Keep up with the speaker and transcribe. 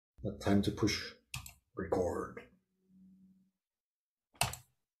Time to push record.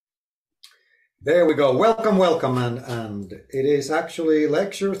 There we go. Welcome, and it is actually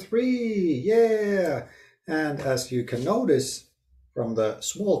lecture 3. Yeah. And as you can notice from the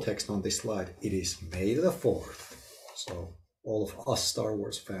small text on this slide, it is May the 4th. So all of us Star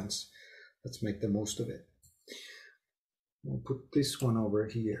Wars fans, let's make the most of it. We'll put this one over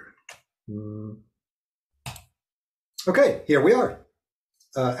here. Okay, here we are.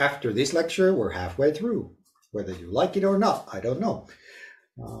 After this lecture, we're halfway through. Whether you like it or not, I don't know.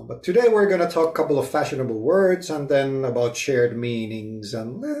 But today we're going to talk a couple of fashionable words and then about shared meanings,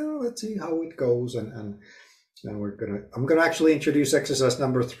 and well, let's see how it goes. And I'm going to actually introduce exercise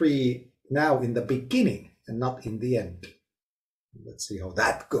number 3 now in the beginning and not in the end. Let's see how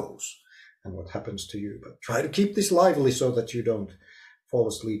that goes and what happens to you. But try to keep this lively so that you don't fall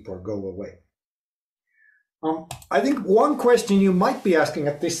asleep or go away. I think one question you might be asking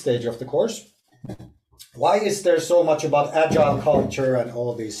at this stage of the course: why is there so much about agile culture and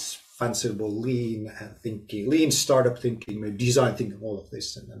all this fanciful lean thinking, lean startup thinking, design thinking, all of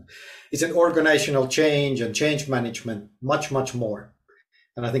this? And then it's an organizational change and change management, much more.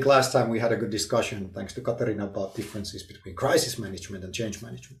 And I think last time we had a good discussion, thanks to Katarina, about differences between crisis management and change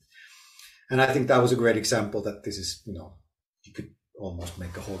management. And I think that was a great example that this is, you could almost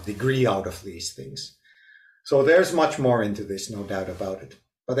make a whole degree out of these things. So there's much more into this, no doubt about it.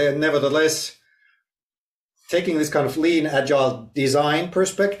 But then nevertheless, taking this kind of lean, agile design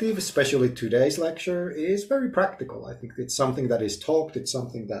perspective, especially today's lecture, is very practical. I think it's something that is talked. It's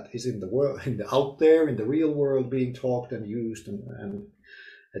something that is in the world, out there, in the real world, being talked and used and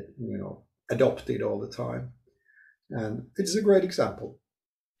adopted all the time. And it's a great example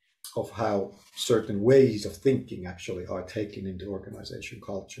of how certain ways of thinking actually are taken into organization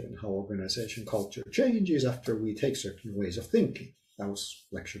culture, and how organization culture changes after we take certain ways of thinking. That was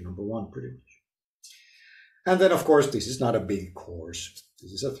lecture number 1, pretty much. And then, of course, this is not a big course.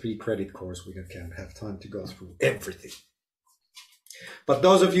 This is a 3-credit course. We can't have time to go through everything. But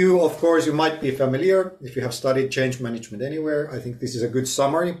those of you, of course, you might be familiar, if you have studied change management anywhere, I think this is a good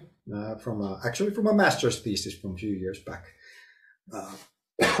summary from a master's thesis from a few years back.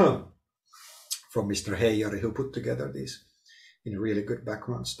 From Mr. Heijari, who put together these in a really good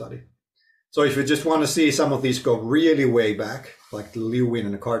background study. So if you just want to see some of these go really way back, like Lewin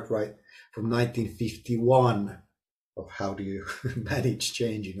and Cartwright from 1951, of how do you manage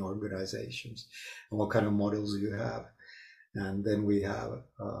change in organizations and what kind of models you have. And then we have,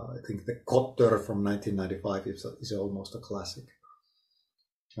 I think the Kotter from 1995 is almost a classic.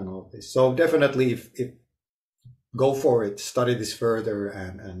 And all of this. So definitely, if go for it, study this further,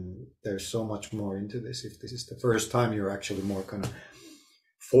 and there's so much more into this if this is the first time you're actually more kind of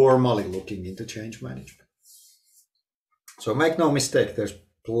formally looking into change management. So make no mistake, there's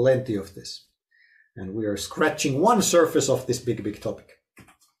plenty of this. And we are scratching one surface of this big topic.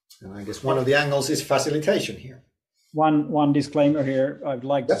 And I guess one of the angles is facilitation here. One disclaimer here, I'd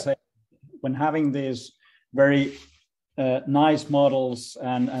like to say, when having these very nice models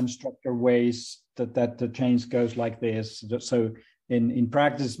and structured ways that the change goes like this. So in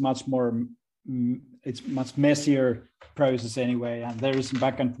practice, it's much messier process anyway, and there is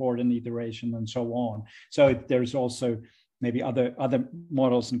back and forth and iteration and so on. So there's also maybe other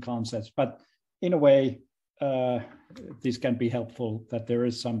models and concepts, but in a way, this can be helpful that there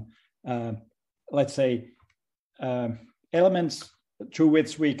is some, let's say, elements through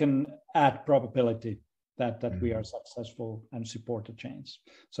which we can add probability that we are successful and support the change.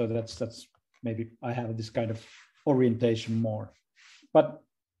 So that's maybe I have this kind of orientation more, but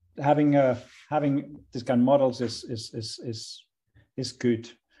having this kind of models is good,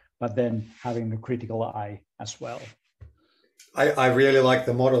 but then having the critical eye as well. I really like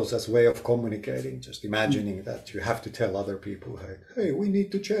the models as a way of communicating, just imagining that you have to tell other people, hey, we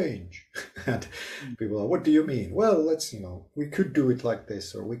need to change. And people are, what do you mean? Well, let's, we could do it like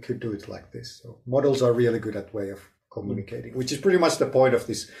this, or we could do it like this. So models are really good at way of communicating, which is pretty much the point of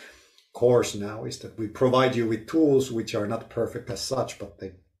this course now, is that we provide you with tools which are not perfect as such, but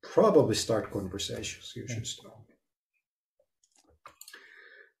they probably start conversations you should start.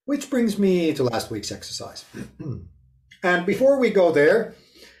 Which brings me to last week's exercise. And before we go there,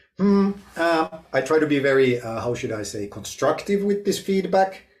 I try to be very, constructive with this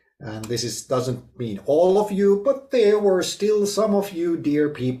feedback. And this doesn't mean all of you, but there were still some of you, dear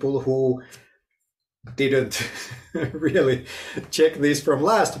people, who didn't really check this from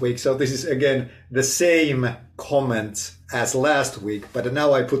last week. So this is, again, the same comment as last week, but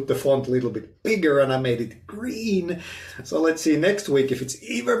now I put the font a little bit bigger and I made it green. So let's see next week if it's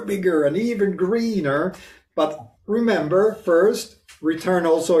even bigger and even greener. But remember, first, Return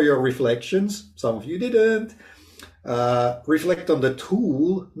also your reflections. Some of you didn't. Reflect on the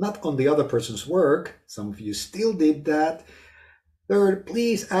tool, not on the other person's work. Some of you still did that. Third,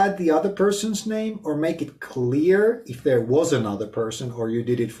 please add the other person's name or make it clear if there was another person or you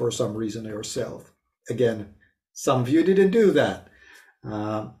did it for some reason yourself. Again, some of you didn't do that.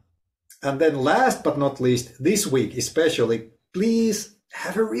 And then last but not least, this week especially, please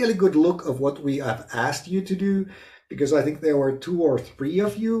have a really good look of what we have asked you to do, because I think there were 2 or 3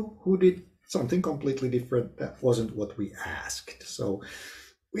 of you who did something completely different that wasn't what we asked. So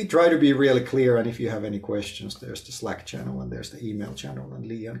we try to be really clear, and if you have any questions, there's the Slack channel and there's the email channel, and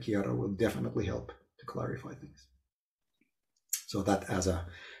Lee and Chiara will definitely help to clarify things. So that as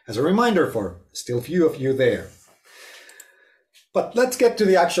a reminder for still few of you there. But let's get to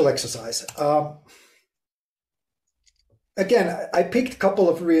the actual exercise. Again, I picked a couple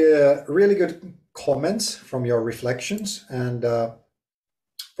of really good comments from your reflections, and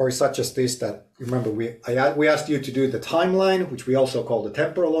for such as this, that remember we asked you to do the timeline, which we also call the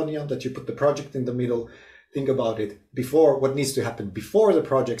temporal onion, that you put the project in the middle, think about it before, what needs to happen before the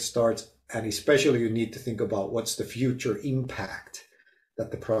project starts, and especially you need to think about what's the future impact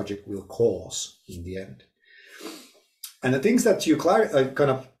that the project will cause in the end. And the things that you kind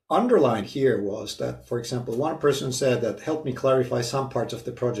of underlined here was that, for example, one person said that helped me clarify some parts of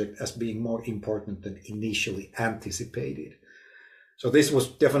the project as being more important than initially anticipated. So this was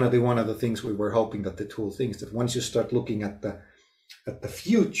definitely one of the things we were hoping that the tool thinks, that once you start looking at the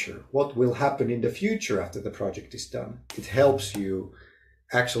future, what will happen in the future after the project is done, it helps you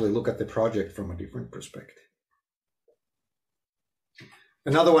actually look at the project from a different perspective.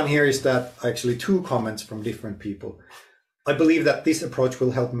 Another one here is that actually 2 comments from different people. I believe that this approach will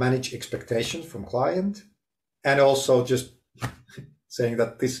help manage expectations from client, and also just saying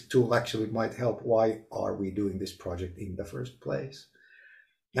that this tool actually might help. Why are we doing this project in the first place?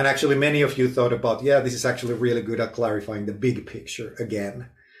 And actually many of you thought about, yeah, this is actually really good at clarifying the big picture again.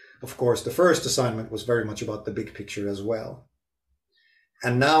 Of course, the first assignment was very much about the big picture as well.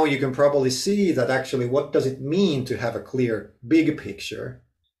 And now you can probably see that actually what does it mean to have a clear big picture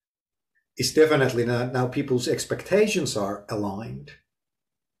is definitely now people's expectations are aligned.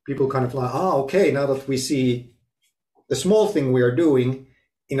 People kind of like, okay, now that we see the small thing we are doing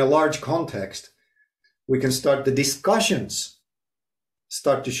in a large context, we can start the discussions,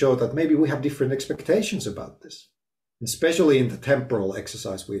 start to show that maybe we have different expectations about this, especially in the temporal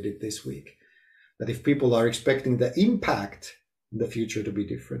exercise we did this week, that if people are expecting the impact in the future to be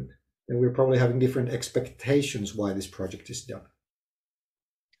different, then we're probably having different expectations why this project is done.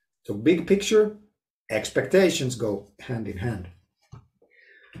 So big picture, expectations go hand in hand.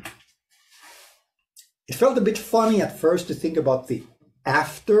 It felt a bit funny at first to think about the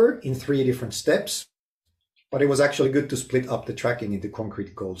after in 3 different steps, but it was actually good to split up the tracking into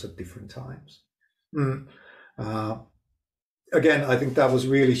concrete goals at different times. Again, I think that was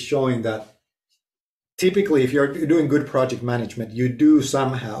really showing that typically if you're doing good project management, you do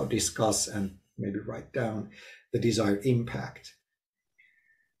somehow discuss and maybe write down the desired impact.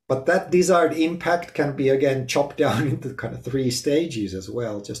 But that desired impact can be, again, chopped down into kind of 3 stages as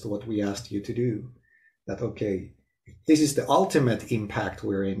well, just what we asked you to do. That, okay, this is the ultimate impact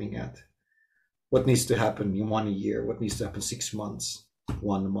we're aiming at. What needs to happen in 1 year? What needs to happen 6 months,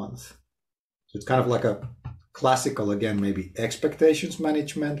 1 month? So it's kind of like a classical, again, maybe expectations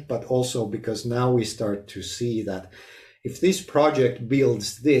management, but also because now we start to see that if this project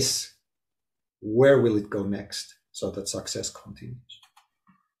builds this, where will it go next so that success continues?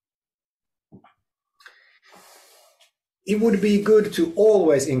 It would be good to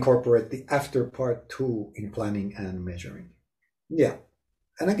always incorporate the after part 2 in planning and measuring. Yeah.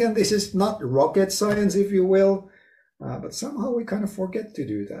 And again, this is not rocket science, if you will, but somehow we kind of forget to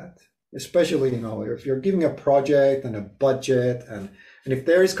do that. Especially, if you're giving a project and a budget, and if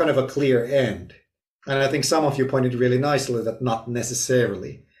there is kind of a clear end. And I think some of you pointed really nicely that not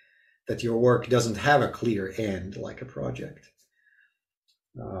necessarily, that your work doesn't have a clear end like a project.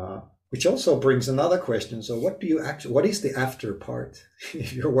 Which also brings another question. So what is the after part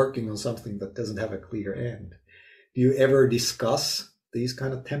if you're working on something that doesn't have a clear end? Do you ever discuss these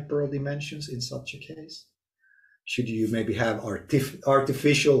kind of temporal dimensions in such a case? Should you maybe have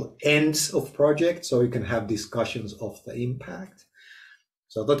artificial ends of projects so you can have discussions of the impact?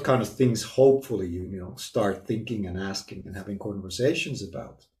 So that kind of things, hopefully, you start thinking and asking and having conversations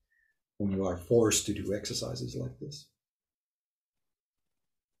about when you are forced to do exercises like this.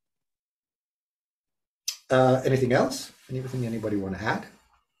 Anything else? Anything anybody want to add?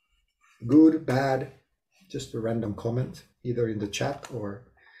 Good, bad, just a random comment, either in the chat or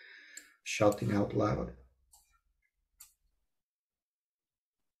shouting out loud.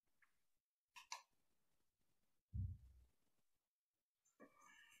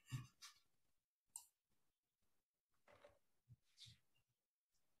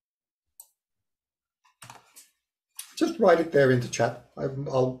 just write it there in the chat.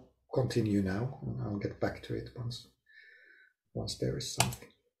 I'll continue now, and I'll get back to it once there is something.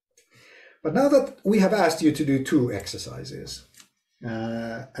 But now that we have asked you to do 2 exercises,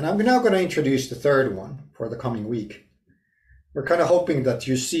 and I'm now going to introduce the third one for the coming week. We're kind of hoping that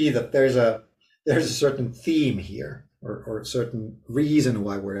you see that there's a certain theme here, or a certain reason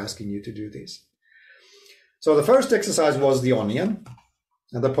why we're asking you to do this. So the first exercise was the onion,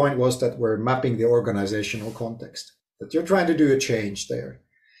 and the point was that we're mapping the organizational context, that you're trying to do a change there.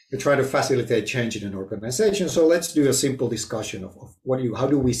 You're trying to facilitate change in an organization. So let's do a simple discussion of how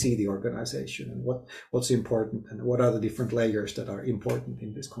do we see the organization, and what's important, and what are the different layers that are important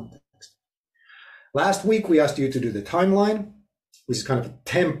in this context. Last week, we asked you to do the timeline, which is kind of a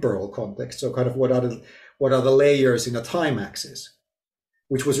temporal context. So kind of what are the layers in a time axis,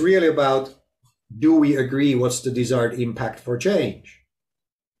 which was really about, do we agree what's the desired impact for change?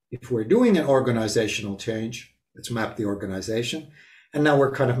 If we're doing an organizational change, let's map the organization. And now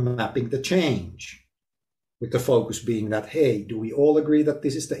we're kind of mapping the change, with the focus being that, hey, do we all agree that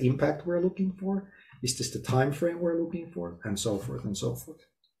this is the impact we're looking for? Is this the time frame we're looking for? And so forth and so forth.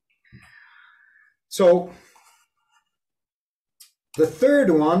 So the third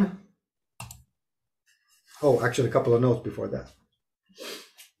one, actually a couple of notes before that.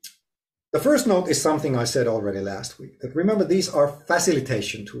 The first note is something I said already last week, that remember, these are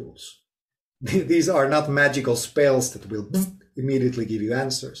facilitation tools. These are not magical spells that will immediately give you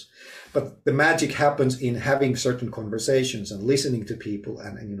answers, but the magic happens in having certain conversations and listening to people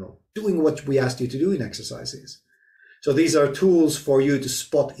and doing what we asked you to do in exercises. So these are tools for you to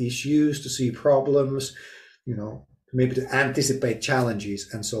spot issues, to see problems, maybe to anticipate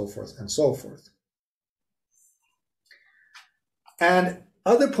challenges, and so forth and so forth. And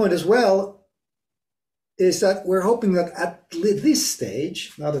other point as well is that we're hoping that at this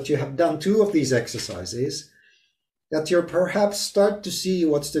stage, now that you have done 2 of these exercises, that you perhaps start to see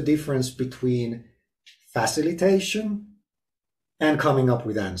what's the difference between facilitation and coming up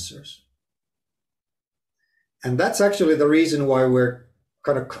with answers. And that's actually the reason why we're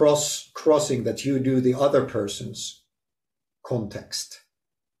kind of crossing that you do the other person's context.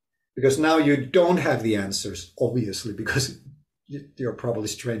 Because now you don't have the answers, obviously, because you're probably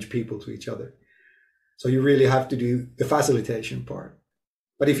strange people to each other. So you really have to do the facilitation part.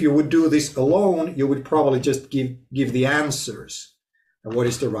 But if you would do this alone, you would probably just give the answers. And what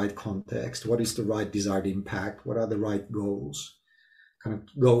is the right context? What is the right desired impact? What are the right goals? Kind of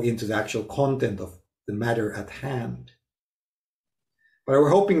go into the actual content of the matter at hand. But we're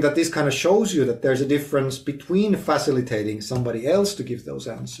hoping that this kind of shows you that there's a difference between facilitating somebody else to give those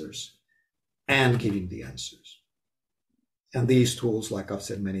answers and giving the answers. And these tools, like I've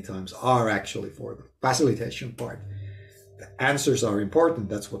said many times, are actually for the facilitation part. The answers are important.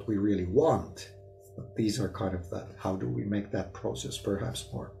 That's what we really want. But these are kind of that, how do we make that process perhaps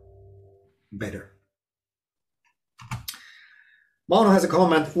more better? Mauno has a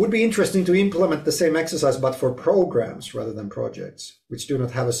comment, would be interesting to implement the same exercise but for programs rather than projects, which do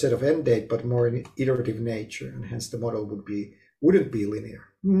not have a set of end date but more in iterative nature, and hence the model wouldn't be linear.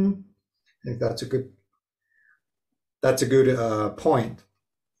 I think that's a good point.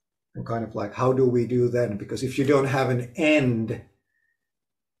 And kind of like, how do we do then? Because if you don't have an end,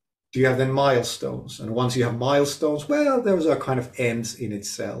 do you have then milestones? And once you have milestones, well, those are kind of ends in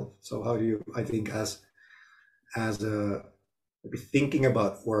itself. So how do you, I think, as maybe thinking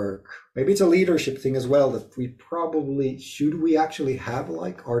about work, maybe it's a leadership thing as well, that we probably, should we actually have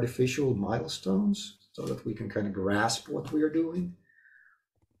like artificial milestones so that we can kind of grasp what we are doing?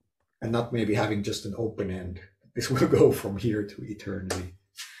 And not maybe having just an open end. This will go from here to eternity.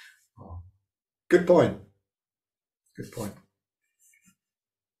 Good point. Good point.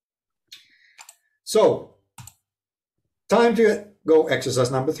 So, time to go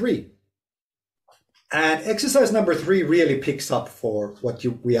exercise number 3. And exercise number 3 really picks up for what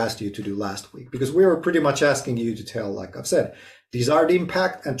we asked you to do last week, because we were pretty much asking you to tell, like I've said, desired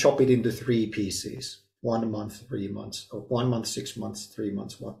impact and chop it into 3 pieces. 1 month, 3 months, or 1 month, 6 months, 3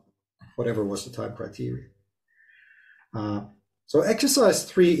 months, whatever was the time criteria. So exercise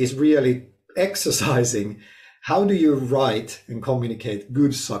 3 is really exercising how do you write and communicate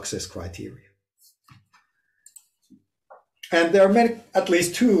good success criteria. And there are many, at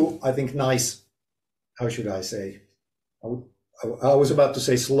least 2, I think, nice, how should I say? I was about to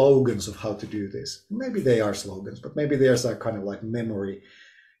say slogans of how to do this. Maybe they are slogans, but maybe there's a kind of like memory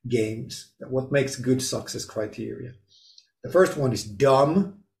games. What makes good success criteria? The first one is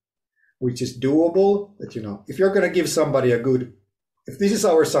dumb, which is doable. That, if you're going to give somebody if this is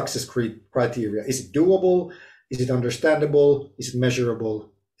our success criteria, is it doable? Is it understandable? Is it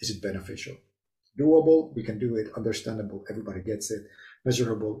measurable? Is it beneficial? doable, we can do it. Understandable, everybody gets it.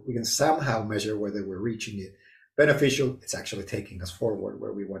 Measurable, we can somehow measure whether we're reaching it. Beneficial, it's actually taking us forward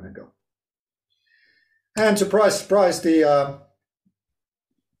where we want to go. And surprise, surprise, these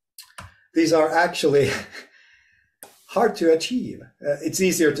are actually hard to achieve. It's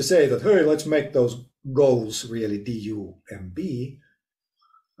easier to say that, hey, let's make those goals really D-U-M-B.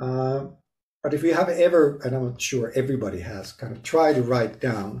 But if you have ever, and I'm not sure everybody has, kind of tried to write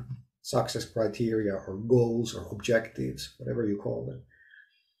down success criteria or goals or objectives, whatever you call them,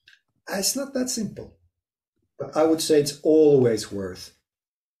 it's not that simple. But I would say it's always worth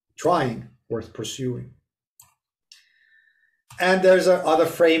trying, worth pursuing. And there's other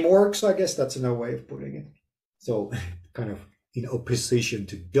frameworks, I guess that's another way of putting it. So kind of in opposition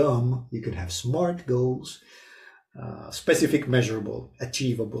to dumb, you can have SMART goals, specific, measurable,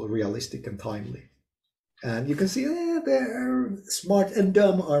 achievable, realistic, and timely. And you can see they're SMART and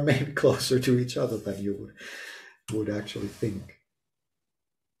dumb are maybe closer to each other than you would actually think.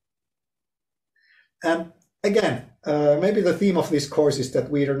 And again, maybe the theme of this course is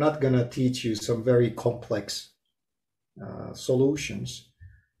that we are not going to teach you some very complex solutions,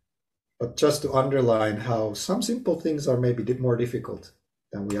 but just to underline how some simple things are maybe more difficult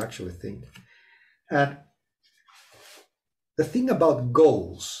than we actually think. And the thing about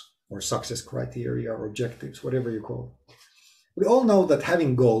goals or success criteria or objectives, whatever you call it, we all know that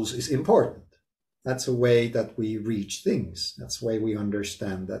having goals is important. That's a way that we reach things. That's the way we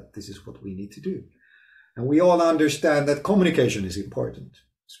understand that this is what we need to do. And we all understand that communication is important,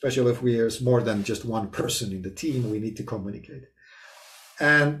 especially if there's more than just one person in the team, we need to communicate.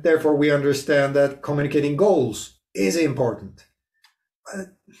 And therefore we understand that communicating goals is important. At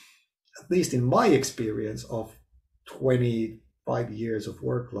least in my experience of 25 years of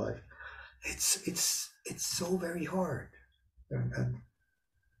work life, it's so very hard. And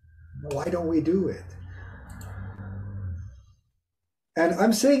why don't we do it? And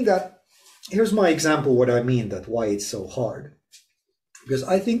I'm saying that, here's my example what I mean that why it's so hard. Because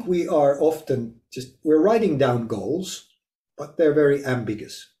I think we are often we're writing down goals, but they're very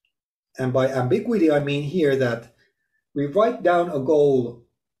ambiguous. And by ambiguity, I mean here that we write down a goal,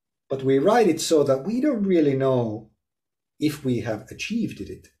 but we write it so that we don't really know if we have achieved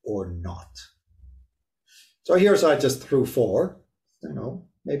it or not. So here's I just threw 4.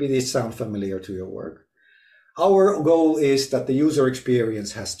 Maybe these sound familiar to your work. Our goal is that the user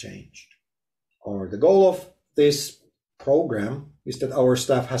experience has changed. Or the goal of this program is that our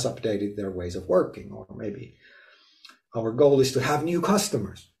staff has updated their ways of working. Or maybe our goal is to have new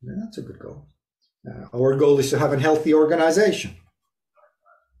customers. Yeah, that's a good goal. Our goal is to have a healthy organization.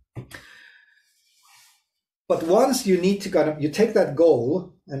 But once you need to you take that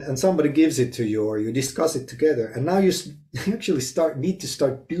goal and somebody gives it to you or you discuss it together, and now you actually need to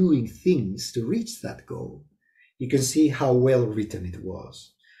start doing things to reach that goal, you can see how well written it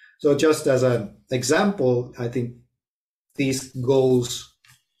was. So just as an example, I think these goals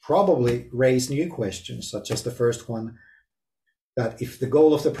probably raise new questions, such as the first one, that if the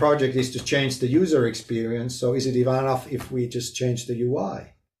goal of the project is to change the user experience, so is it even enough if we just change the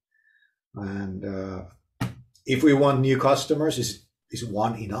UI? And if we want new customers, is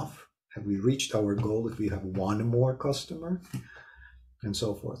one enough? Have we reached our goal if we have one more customer? And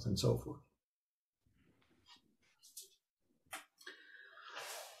so forth and so forth.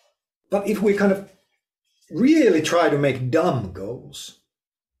 But if we kind of really try to make dumb goals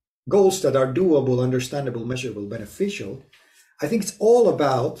that are doable, understandable, measurable, beneficial, I think it's all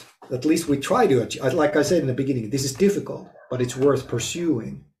about, at least we try to achieve, like I said in the beginning, this is difficult, but it's worth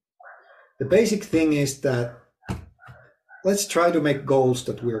pursuing. The basic thing is that let's try to make goals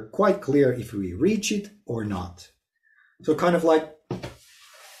that we're quite clear if we reach it or not. So kind of like,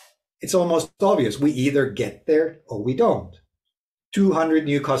 it's almost obvious, we either get there or we don't. 200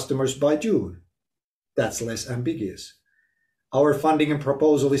 new customers by June. That's less ambiguous. Our funding and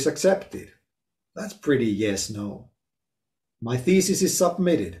proposal is accepted. That's pretty yes, no. My thesis is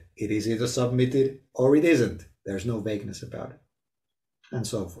submitted. It is either submitted or it isn't. There's no vagueness about it. And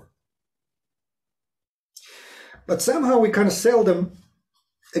so forth. But somehow we kind of seldom,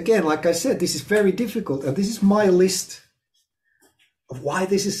 again, like I said, this is very difficult. And this is my list of why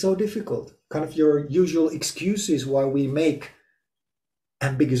this is so difficult. Kind of your usual excuses why we make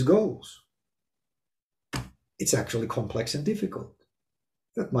ambiguous goals. It's actually complex and difficult.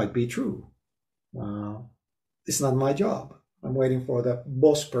 That might be true. It's not my job. I'm waiting for the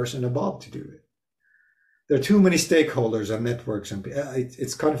boss person above to do it. There are too many stakeholders and networks, and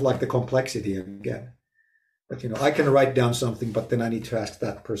it's kind of like the complexity again. But I can write down something, but then I need to ask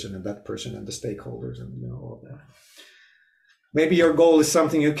that person and the stakeholders and all of that. Maybe your goal is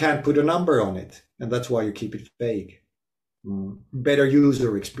something you can't put a number on it, and that's why you keep it vague. Better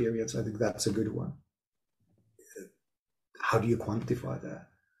user experience, I think that's a good one. How do you quantify that?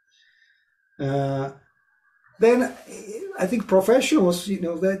 Then I think professionals,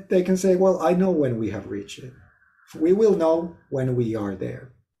 that they can say, well, I know when we have reached it. We will know when we are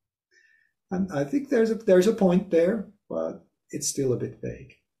there. And I think there's a point there, but it's still a bit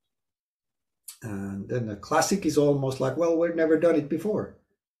vague. And then the classic is almost like, well, we've never done it before.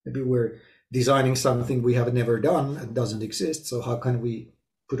 Maybe we're designing something we have never done and doesn't exist. So how can we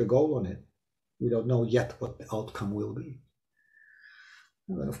put a goal on it? We don't know yet what the outcome will be.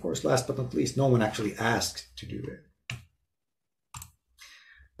 And then, of course, last but not least, no one actually asked to do it.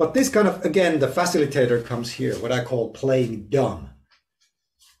 But this kind of, again, the facilitator comes here, what I call playing dumb.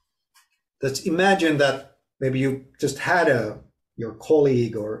 Let's imagine that maybe you just had your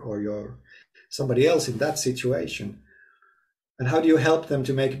colleague or your somebody else in that situation. And how do you help them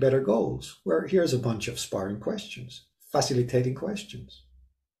to make better goals? Well, here's a bunch of sparring questions, facilitating questions,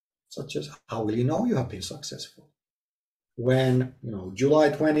 such as, how will you know you have been successful? When July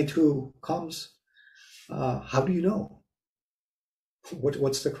 22 comes, how do you know?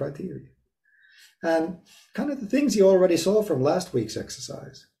 What's the criteria? And kind of the things you already saw from last week's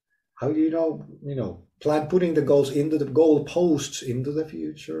exercise. How do you know, plan putting the goals into the goal posts into the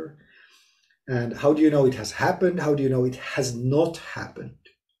future? And how do you know it has happened? How do you know it has not happened?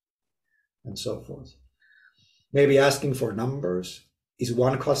 And so forth. Maybe asking for numbers. Is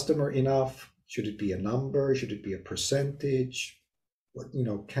one customer enough? Should it be a number? Should it be a percentage?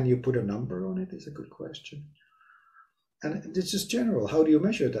 Can you put a number on it is a good question. And it's just general. How do you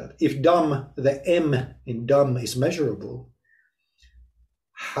measure that? If dumb, the M in dumb is measurable,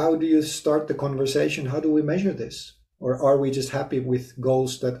 how do you start the conversation? How do we measure this? Or are we just happy with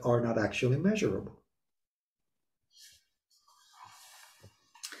goals that are not actually measurable?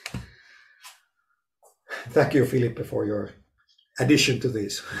 Thank you, Philippe, for your addition to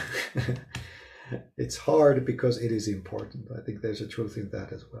this. It's hard because it is important. I think there's a truth in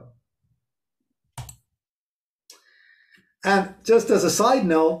that as well. And just as a side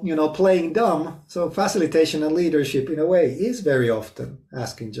note, playing dumb, so facilitation and leadership in a way is very often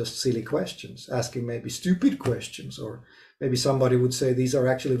asking just silly questions, asking maybe stupid questions, or maybe somebody would say these are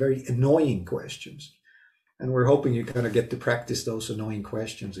actually very annoying questions. And we're hoping you kind of get to practice those annoying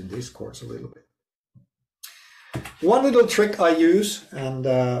questions in this course a little bit. One little trick I use, and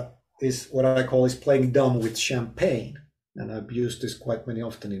is what I call is playing dumb with champagne. And I've used this quite many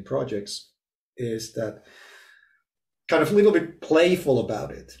often in projects, is that kind of a little bit playful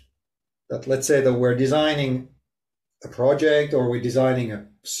about it. That let's say that we're designing a project or we're designing a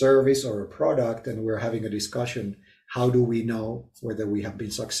service or a product and we're having a discussion. How do we know whether we have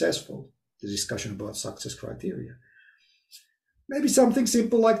been successful? The discussion about success criteria. Maybe something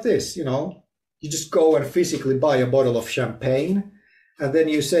simple like this, you just go and physically buy a bottle of champagne and then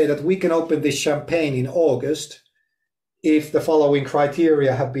you say that we can open this champagne in August if the following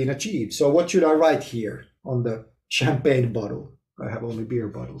criteria have been achieved. So what should I write here on the champagne bottle? I have only beer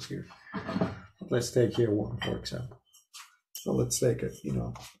bottles here. Let's take here one, for example. So let's take it,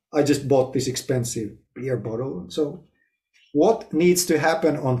 I just bought this expensive beer bottle. So what needs to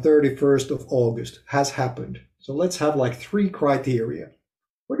happen on 31st of August has happened. So let's have like 3 criteria.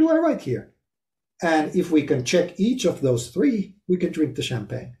 What do I write here? And if we can check each of those 3, we can drink the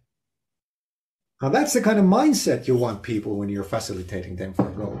champagne. Now that's the kind of mindset you want people when you're facilitating them for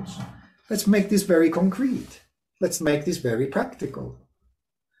goals. Let's make this very concrete. Let's make this very practical.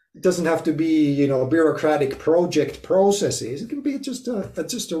 It doesn't have to be, bureaucratic project processes. It can be just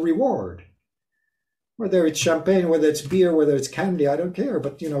a reward. Whether it's champagne, whether it's beer, whether it's candy, I don't care.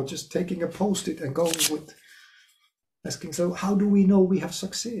 But, just taking a Post-it and going with asking, so how do we know we have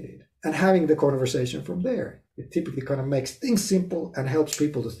succeeded? And having the conversation from there. It typically kind of makes things simple and helps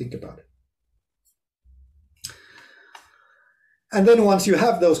people to think about it. And then once you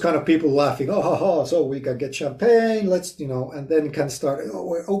have those kind of people laughing, oh, ha, ha, so we can get champagne, let's, and then can start,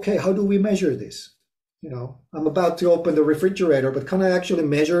 okay, how do we measure this? I'm about to open the refrigerator, but can I actually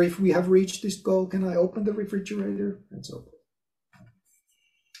measure if we have reached this goal? Can I open the refrigerator? And so forth.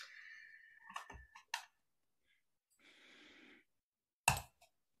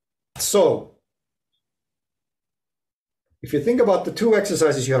 So, if you think about the 2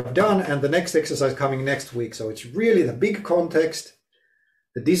 exercises you have done and the next exercise coming next week, so it's really the big context,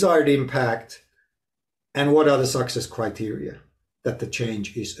 the desired impact, and what are the success criteria that the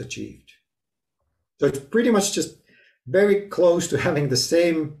change is achieved. So it's pretty much just very close to having the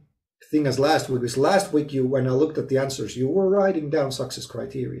same thing as last week. Because last week, when I looked at the answers, you were writing down success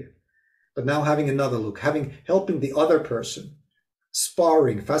criteria. But now having another look, helping the other person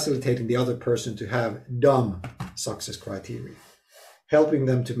sparring, facilitating the other person to have dumb success criteria, helping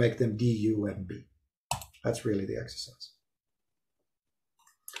them to make them D-U-M-B. That's really the exercise.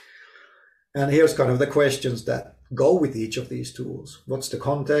 And here's kind of the questions that go with each of these tools. What's the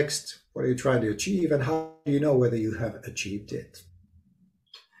context? What are you trying to achieve? And how do you know whether you have achieved it?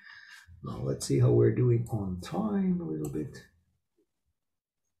 Now let's see how we're doing on time a little bit.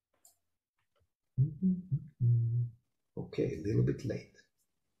 Okay, a little bit late.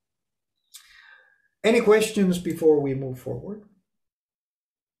 Any questions before we move forward?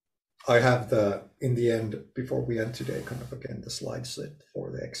 I have in the end, before we end today, kind of again, the slide set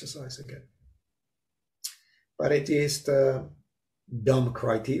for the exercise again. But it is the dumb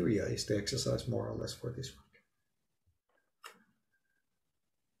criteria is the exercise more or less for this week.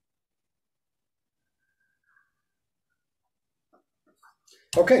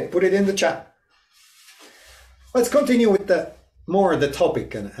 Okay, put it in the chat. Let's continue with the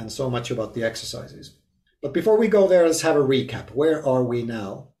topic and so much about the exercises. But before we go there, let's have a recap. Where are we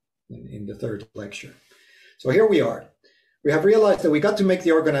now in the third lecture? So here we are. We have realized that we got to make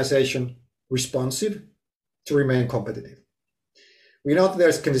the organization responsive to remain competitive. We know that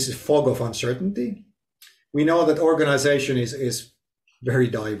there's this fog of uncertainty. We know that organization is very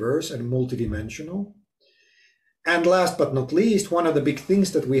diverse and multidimensional. And last but not least, one of the big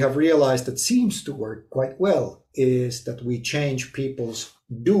things that we have realized that seems to work quite well is that we change people's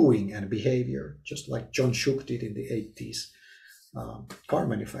doing and behavior, just like John Shook did in the 80s, car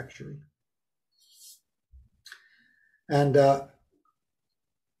manufacturing. And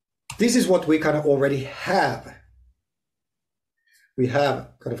this is what we kind of already have. We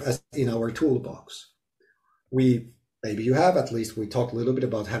have kind of as in our toolbox. Maybe you have, at least we talked a little bit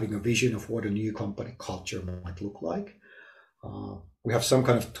about having a vision of what a new company culture might look like. We have some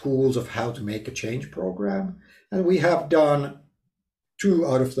kind of tools of how to make a change program. And we have done 2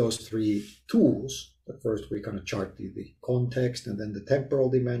 out of those 3 tools. But first we kind of chart the context and then the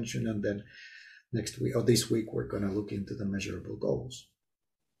temporal dimension. And then next week or this week, we're going to look into the measurable goals.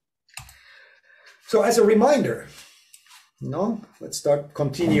 So as a reminder, let's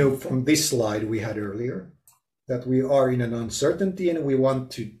continue from this slide we had earlier, that we are in an uncertainty and we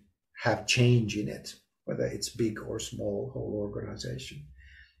want to have change in it, whether it's big or small, whole organization.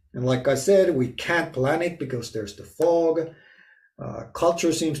 And like I said, we can't plan it because there's the fog.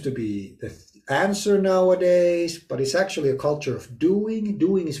 Culture seems to be the answer nowadays, but it's actually a culture of doing.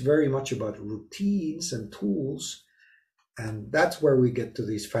 Doing is very much about routines and tools. And that's where we get to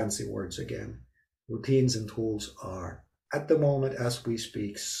these fancy words again. Routines and tools are, at the moment as we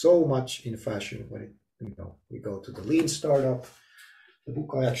speak, so much in fashion when we go to the lean startup, the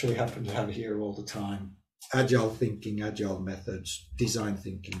book I actually happen to have here all the time, agile thinking, agile methods, design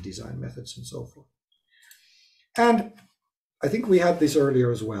thinking, design methods, and so forth. And I think we had this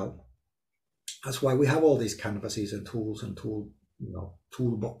earlier as well. That's why we have all these canvases and tools and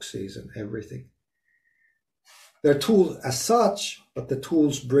toolboxes and everything. They're tools as such, but the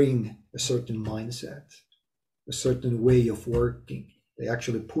tools bring a certain mindset, a certain way of working. They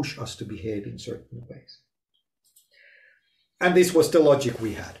actually push us to behave in certain ways. And this was the logic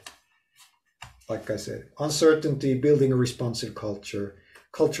we had. Like I said, uncertainty, building a responsive culture.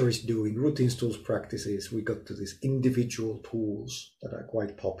 Culture is doing, routines, tools, practices. We got to these individual tools that are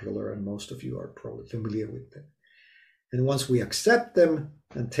quite popular, and most of you are probably familiar with them. And once we accept them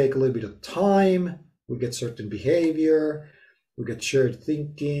and take a little bit of time, we get certain behavior, we get shared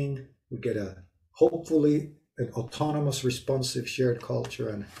thinking, we get hopefully an autonomous, responsive, shared culture,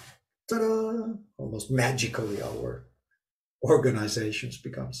 and ta-da! Almost magically our organizations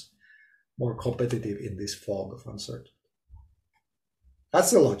becomes more competitive in this fog of uncertainty.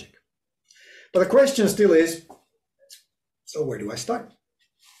 That's the logic. But the question still is, so where do I start?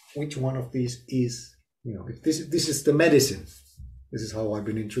 Which one of these is, if this is the medicine, this is how I've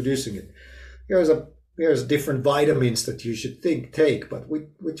been introducing it. Here's different vitamins that you should take, but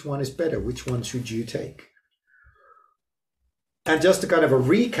which one is better? Which one should you take? And just to kind of a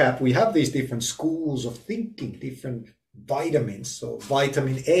recap, we have these different schools of thinking, different vitamins. So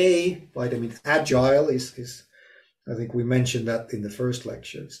vitamin A, vitamin Agile is I think we mentioned that in the first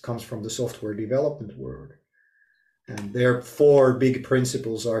lecture. It comes from the software development world. And their 4 big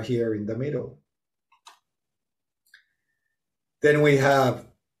principles are here in the middle. Then we have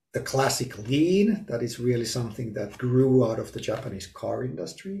the classic lean. That is really something that grew out of the Japanese car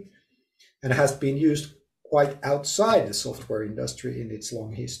industry and has been used quite outside the software industry in its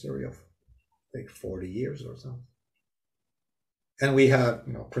long history of like 40 years or so. And we have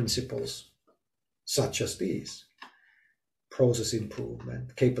principles such as these: process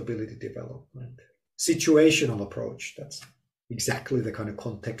improvement, capability development, situational approach. That's exactly the kind of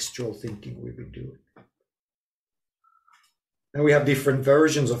contextual thinking we've been doing. And we have different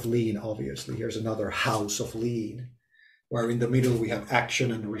versions of lean, obviously. Here's another house of lean, where in the middle we have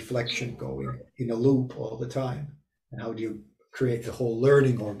action and reflection going in a loop all the time. And how do you create a whole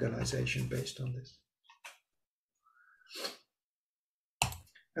learning organization based on this?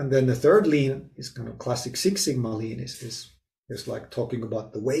 And then the third lean is kind of classic Six Sigma lean, is like talking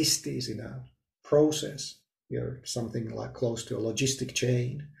about the wastes in a process. Here, something like close to a logistic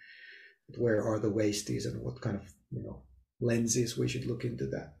chain. Where are the wastes and what kind of lenses we should look into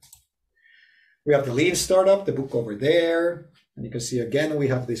that? We have the lean startup, the book over there. And you can see again, we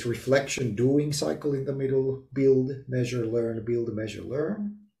have this reflection doing cycle in the middle, build, measure, learn, build, measure,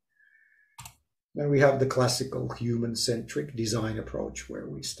 learn. Then we have the classical human-centric design approach where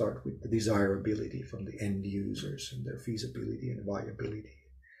we start with the desirability from the end users and their feasibility and viability,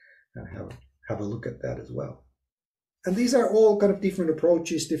 and have a look at that as well. And these are all kind of different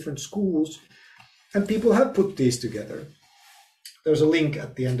approaches, different schools, and people have put these together. There's a link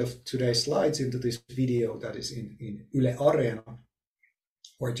at the end of today's slides into this video that is in Yle Areena,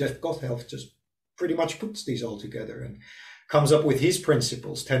 where Jeff Gotthelf just pretty much puts these all together and comes up with his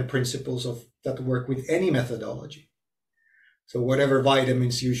principles, 10 principles that work with any methodology. So whatever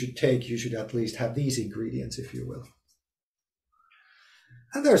vitamins you should take, you should at least have these ingredients, if you will.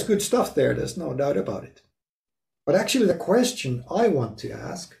 And there's good stuff there, there's no doubt about it. But actually the question I want to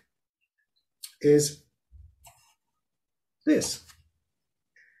ask is this.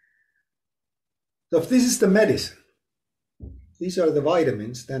 So if this is the medicine, these are the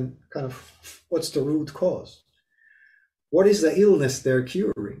vitamins, then kind of what's the root cause? What is the illness they're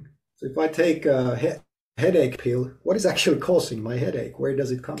curing? So if I take a headache pill, what is actually causing my headache? Where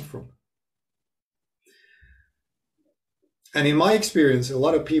does it come from? And in my experience, a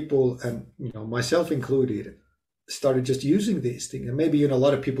lot of people, and myself included, started just using these things. And maybe a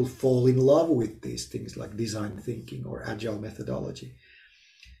lot of people fall in love with these things like design thinking or agile methodology,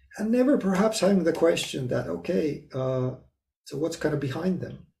 and never perhaps having the question that, okay, so what's kind of behind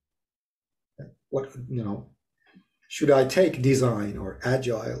them? What, should I take design or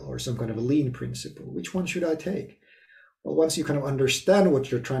agile or some kind of a lean principle? Which one should I take? Well, once you kind of understand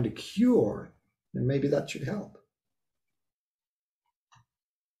what you're trying to cure, then maybe that should help.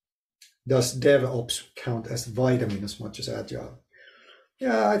 Does DevOps count as vitamin as much as agile?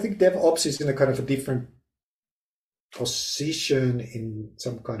 Yeah, I think DevOps is in a kind of a different position in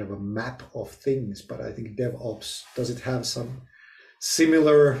some kind of a map of things, but I think DevOps, does it have some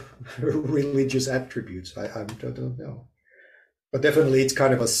similar religious attributes? I don't know. But definitely it's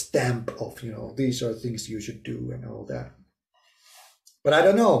kind of a stamp of, these are things you should do and all that. But I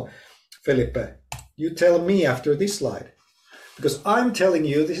don't know, Felipe, you tell me after this slide. Because I'm telling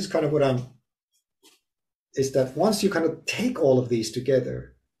you, this is kind of is that once you kind of take all of these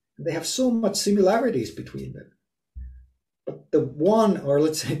together, they have so much similarities between them. But the one, or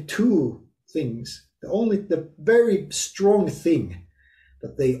let's say two things, the very strong thing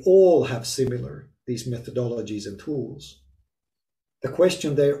that they all have similar, these methodologies and tools. The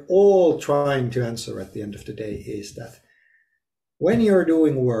question they're all trying to answer at the end of the day is that when you're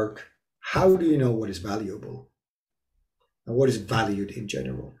doing work, how do you know what is valuable? And what is valued in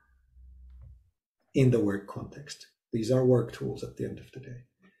general in the work context? These are work tools at the end of the day.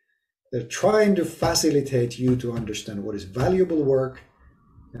 They're trying to facilitate you to understand what is valuable work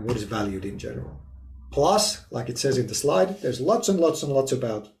and what is valued in general. Plus, like it says in the slide, there's lots and lots and lots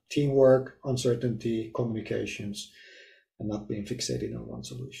about teamwork, uncertainty, communications, and not being fixated on one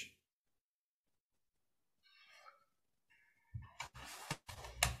solution.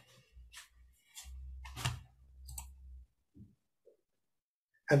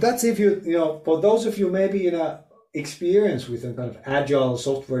 And that's if for those of you maybe in a experience with a kind of agile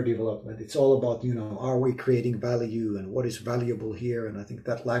software development, it's all about, are we creating value and what is valuable here? And I think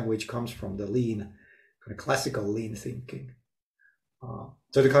that language comes from the lean, kind of classical lean thinking.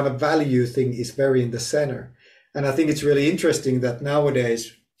 So the kind of value thing is very in the center. And I think it's really interesting that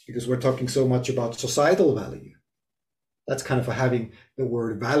nowadays, because we're talking so much about societal value, that's kind of having the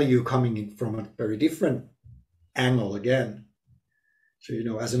word value coming in from a very different angle again. So,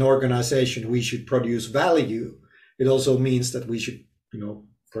 as an organization, we should produce value. It also means that we should,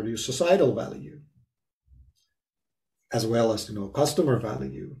 produce societal value, as well as, customer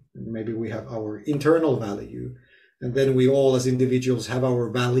value. And maybe we have our internal value. And then we all as individuals have our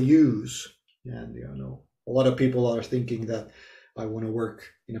values. And, a lot of people are thinking that I want to work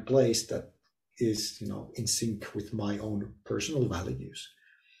in a place that is, in sync with my own personal values.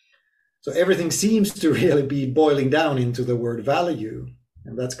 So everything seems to really be boiling down into the word value.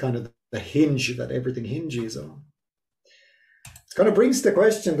 And that's kind of the hinge that everything hinges on. kind of brings the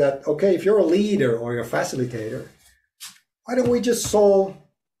question that, okay, if you're a leader or you're a facilitator, why don't we just solve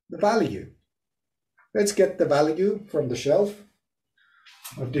the value? Let's get the value from the shelf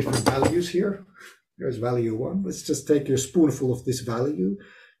of different values here. Here's value 1. Let's just take your spoonful of this value,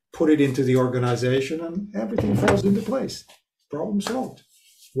 put it into the organization, and everything falls into place. Problem solved.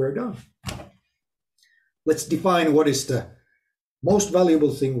 We're done. Let's define what is the most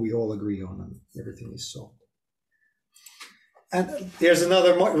valuable thing we all agree on, and everything is solved. And here's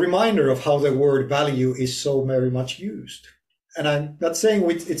another reminder of how the word value is so very much used. And I'm not saying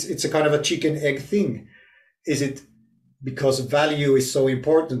it's a kind of a chicken-egg thing. Is it because value is so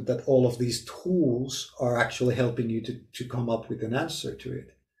important that all of these tools are actually helping you to come up with an answer to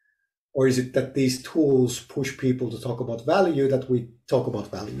it? Or is it that these tools push people to talk about value that we talk about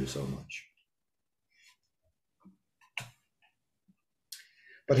value so much?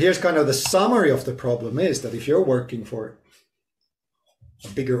 But here's kind of the summary of the problem is that if you're working for a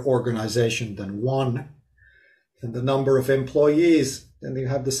bigger organization than one, and the number of employees, then you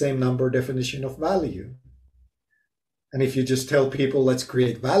have the same number definition of value. And if you just tell people, let's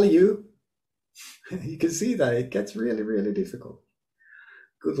create value, you can see that it gets really, really difficult.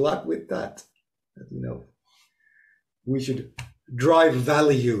 Good luck with that. You know, we should drive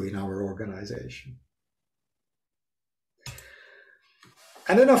value in our organization.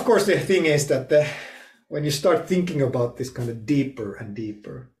 And then, of course, the thing is that when you start thinking about this kind of deeper and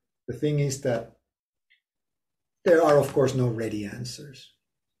deeper, the thing is that there are, of course, no ready answers.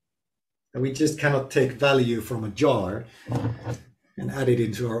 And we just cannot take value from a jar and add it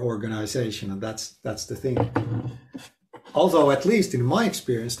into our organization. And that's the thing. Although, at least in my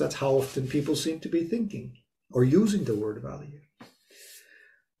experience, that's how often people seem to be thinking or using the word value.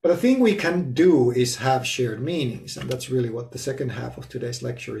 But the thing we can do is have shared meanings. And that's really what the second half of today's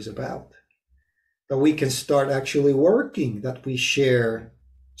lecture is about. That we can start actually working, that we share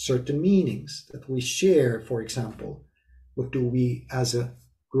certain meanings, that we share, for example, what do we as a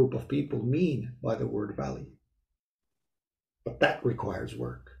group of people mean by the word value. But that requires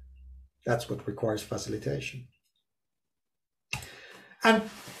work. That's what requires facilitation. And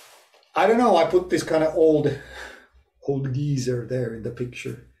I don't know, I put this kind of old geezer there in the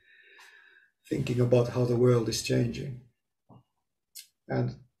picture, thinking about how the world is changing.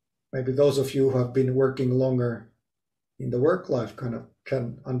 And maybe those of you who have been working longer in the work life kind of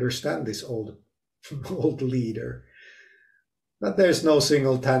can understand this old leader. That there's no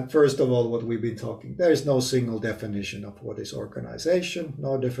single, first of all, what we've been talking, there is no single definition of what is organization,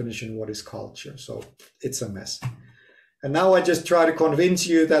 no definition what is culture. So it's a mess. And now I just try to convince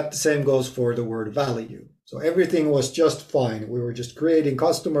you that the same goes for the word value. So everything was just fine. We were just creating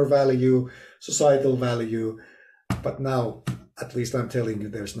customer value, societal value. But now, at least I'm telling you,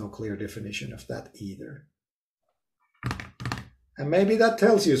 there's no clear definition of that either. And maybe that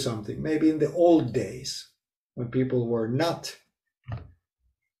tells you something. Maybe in the old days, when people were not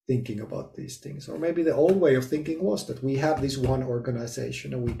thinking about these things, or maybe the old way of thinking was that we have this one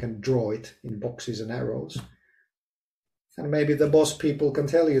organization and we can draw it in boxes and arrows. And maybe the boss people can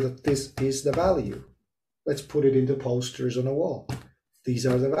tell you that this is the value. Let's put it into posters on a wall. These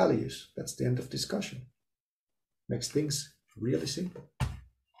are the values. That's the end of discussion. Makes things really simple.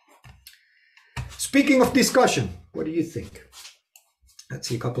 Speaking of discussion, what do you think? Let's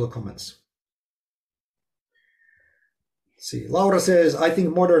see a couple of comments. Let's see, Laura says, I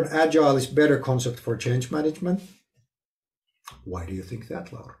think modern Agile is better concept for change management. Why do you think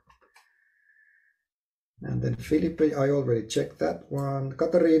that, Laura? And then Felipe, I already checked that one.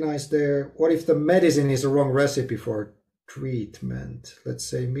 Katarina is there. What if the medicine is the wrong recipe for treatment? Let's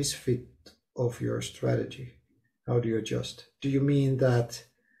say misfit of your strategy. How do you adjust? Do you mean that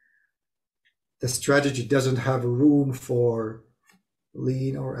the strategy doesn't have room for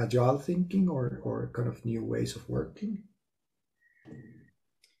lean or agile thinking or kind of new ways of working?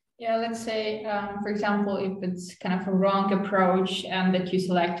 Yeah, let's say, for example, if it's kind of a wrong approach and that you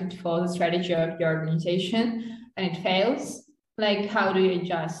selected for the strategy of your organization and it fails, like how do you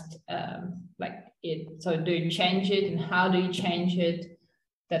adjust like it? So do you change it and how do you change it?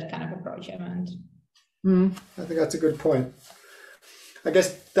 That kind of approach I meant. I think that's a good point. I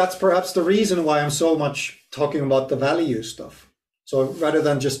guess that's perhaps the reason why I'm so much talking about the value stuff. So rather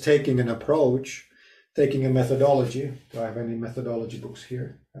than just taking an approach, taking a methodology, do I have any methodology books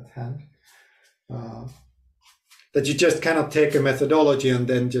here at hand? That you just cannot take a methodology and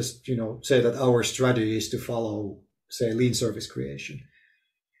then just, say that our strategy is to follow, say, lean service creation.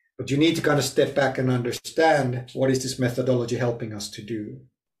 But you need to kind of step back and understand what is this methodology helping us to do.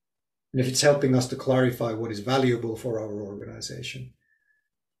 And if it's helping us to clarify what is valuable for our organization,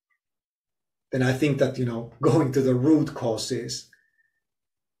 then I think that, going to the root causes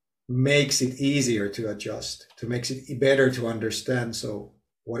makes it easier to adjust, makes it better to understand. So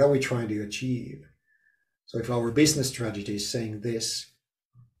what are we trying to achieve? So if our business strategy is saying this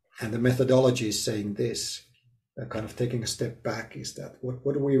and the methodology is saying this, kind of taking a step back is that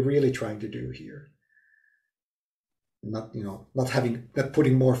what are we really trying to do here? Not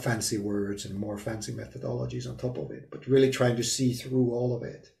putting more fancy words and more fancy methodologies on top of it, but really trying to see through all of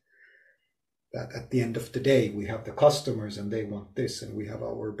it. That at the end of the day, we have the customers and they want this, and we have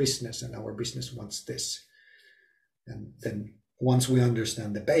our business and our business wants this. And then once we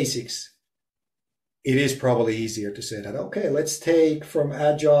understand the basics, it is probably easier to say that, okay, let's take from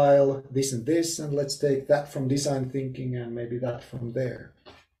Agile this and this, and let's take that from design thinking and maybe that from there.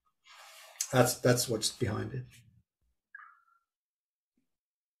 That's what's behind it.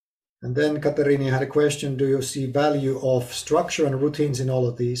 And then Katerini had a question, do you see value of structure and routines in all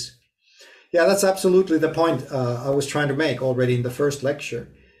of these? Yeah, that's absolutely the point I was trying to make already in the first lecture,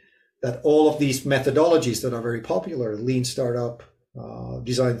 that all of these methodologies that are very popular, lean startup,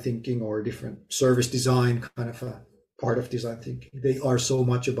 design thinking, or different service design, kind of a part of design thinking, they are so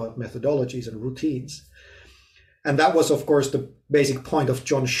much about methodologies and routines. And that was, of course, the basic point of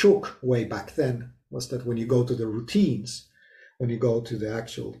John Shook way back then, was that when you go to the routines, when you go to the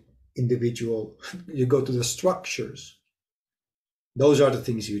actual individual, you go to the structures, those are the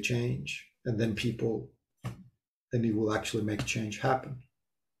things you change. And then you will actually make change happen.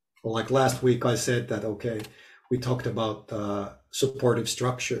 Well, like last week, I said that, okay, we talked about supportive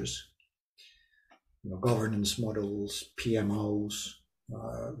structures, governance models, PMOs,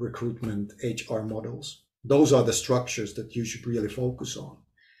 recruitment, HR models. Those are the structures that you should really focus on.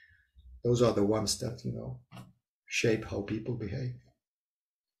 Those are the ones that, shape how people behave.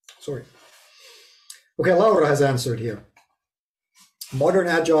 Sorry. Okay, Laura has answered here. Modern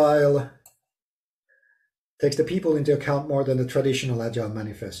Agile takes the people into account more than the traditional Agile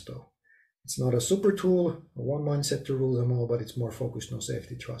manifesto. It's not a super tool, a one mindset to rule them all, but it's more focused on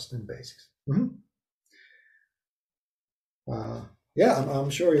safety, trust, and basics. Yeah, I'm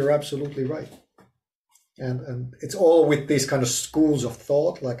sure you're absolutely right. And it's all with these kind of schools of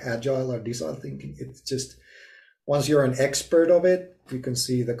thought, like Agile or design thinking. It's just, once you're an expert of it, you can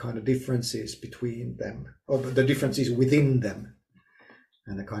see the kind of differences between them, or the differences within them,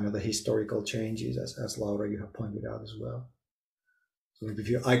 and the kind of the historical changes, as Laura, you have pointed out as well. So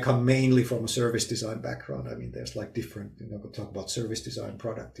I come mainly from a service design background. I mean, there's like different, we talk about service design,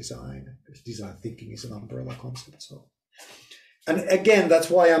 product design. Design thinking is an umbrella concept. So, and again, that's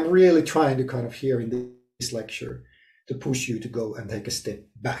why I'm really trying to kind of here in this lecture to push you to go and take a step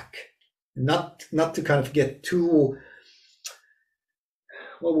back, not to kind of get too,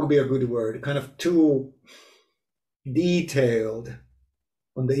 what would be a good word, kind of too detailed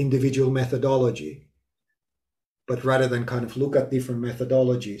on the individual methodology, but rather than kind of look at different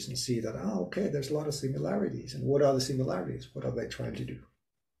methodologies and see that, okay, there's a lot of similarities. And what are the similarities? What are they trying to do?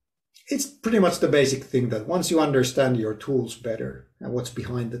 It's pretty much the basic thing that once you understand your tools better and what's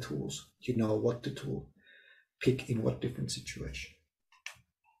behind the tools, you know what the tool pick in what different situation.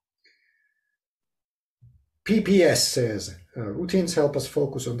 PPS says, routines help us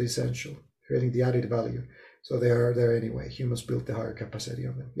focus on the essential, creating the added value. So they are there anyway. Humans built the higher capacity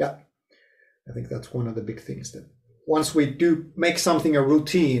of them. Yeah, I think that's one of the big things, that once we do make something a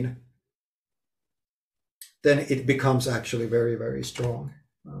routine, then it becomes actually very, very strong.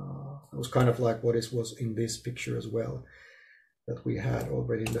 It was kind of like what was in this picture as well, that we had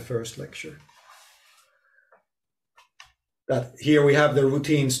already in the first lecture. That here we have the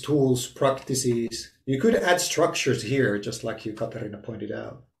routines, tools, practices. You could add structures here, just like you, Katarina, pointed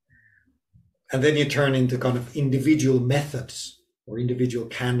out. And then you turn into kind of individual methods or individual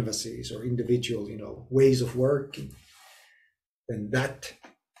canvases or individual, ways of working. Then that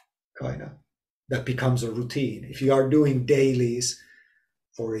becomes a routine. If you are doing dailies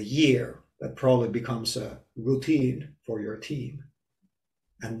for a year, that probably becomes a routine for your team.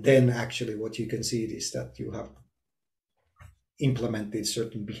 And then actually what you can see is that you have implemented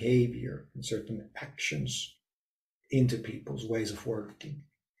certain behavior and certain actions into people's ways of working.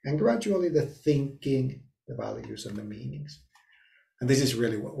 And gradually the thinking, the values, and the meanings. And this is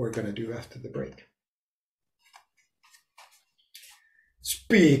really what we're going to do after the break.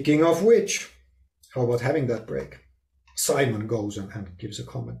 Speaking of which, how about having that break? Simon goes and gives a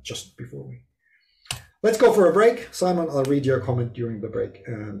comment just before we. Let's go for a break. Simon, I'll read your comment during the break,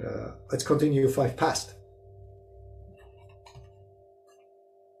 and let's continue 5 past.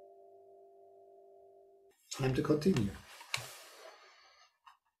 Time to continue.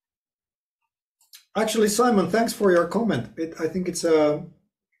 Actually, Simon, thanks for your comment. I think it's a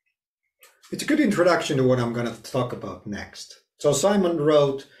it's a good introduction to what I'm going to talk about next. So Simon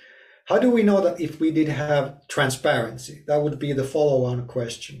wrote, how do we know that if we did have transparency? That would be the follow-on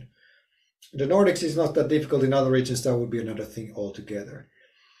question. The Nordics is not that difficult. In other regions, that would be another thing altogether.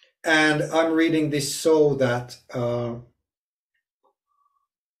 And I'm reading this so that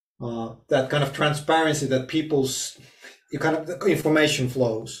that kind of transparency, that kind of information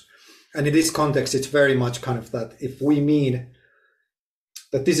flows. And in this context, it's very much kind of that if we mean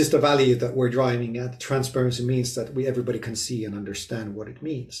that this is the value that we're driving at, transparency means that everybody can see and understand what it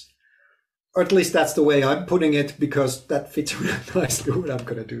means. Or at least that's the way I'm putting it, because that fits really nicely what I'm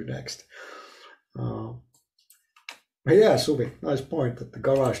going to do next. But yeah, Suvi, nice point that the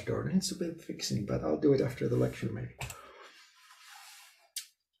garage door needs a bit of fixing, but I'll do it after the lecture maybe.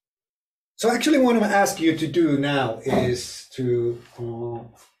 So actually what I'm going to ask you to do now is to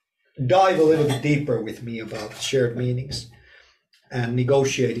dive a little bit deeper with me about shared meanings and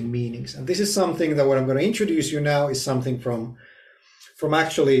negotiating meanings. And this is something that what I'm going to introduce you now is something from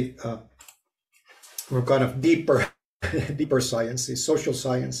actually from kind of deeper sciences, social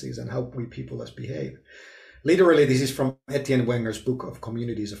sciences, and how we people behave. Literally, this is from Etienne Wenger's book of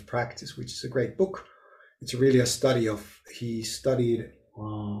Communities of Practice, which is a great book. It's really a study he studied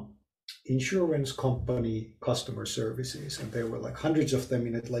insurance company customer services, and there were like hundreds of them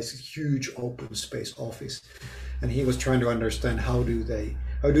in a huge open space office. And he was trying to understand how do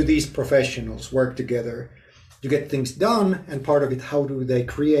these professionals work together to get things done, and part of it, how do they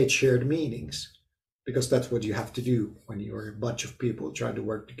create shared meanings? Because that's what you have to do when you're a bunch of people trying to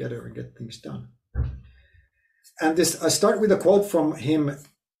work together and get things done. And I start with a quote from him,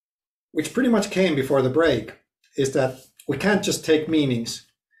 which pretty much came before the break, is that we can't just take meanings,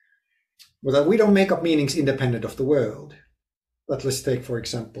 but that we don't make up meanings independent of the world. But let's take, for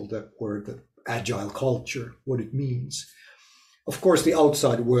example, the word the agile culture, what it means. Of course, the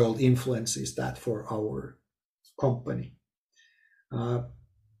outside world influences that for our company.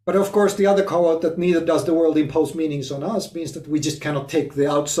 But of course, the other quote, that neither does the world impose meanings on us, means that we just cannot take the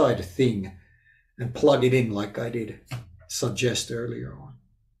outside thing and plug it in like I did suggest earlier on.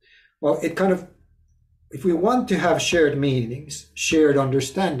 Well, it kind of, if we want to have shared meanings, shared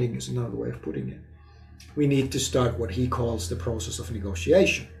understanding is another way of putting it, we need to start what he calls the process of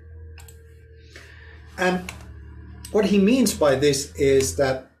negotiation. And what he means by this is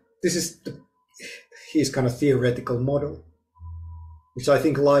that this is his kind of theoretical model, which I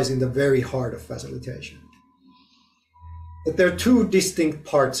think lies in the very heart of facilitation. But there are two distinct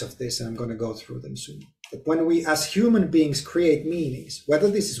parts of this, and I'm going to go through them soon. That when we as human beings create meanings, whether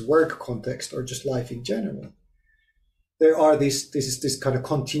this is work context or just life in general, there are this kind of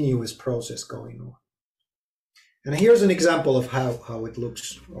continuous process going on. And here's an example of how it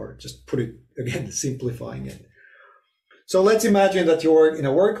looks, or just put it again, simplifying it. So let's imagine that you're in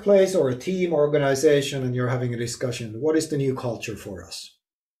a workplace or a team or organization and you're having a discussion. What is the new culture for us?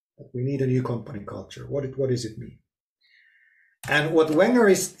 We need a new company culture. What does it mean? And what Wenger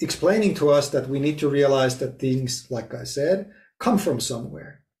is explaining to us, that we need to realize that things, like I said, come from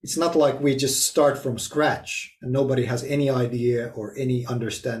somewhere. It's not like we just start from scratch and nobody has any idea or any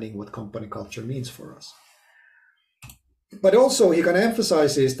understanding what company culture means for us. But also he kind of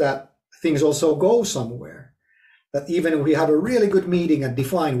emphasizes that things also go somewhere. That even if we have a really good meeting and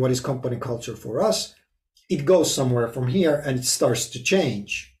define what is company culture for us, it goes somewhere from here and it starts to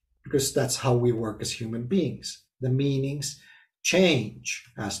change, because that's how we work as human beings. The meanings change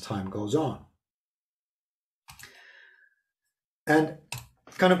as time goes on. And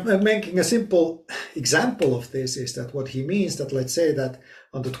kind of making a simple example of this is that what he means, that let's say that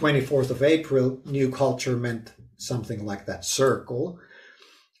on the 24th of April, new culture meant something like that circle.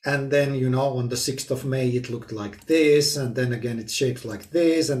 And then, on the 6th of May, it looked like this. And then again, it's shaped like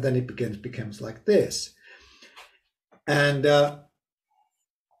this. And then it becomes like this. And kind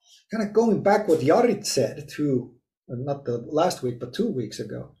of going back what Jarit said too, not the last week, but 2 weeks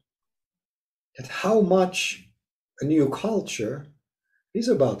ago, that how much a new culture is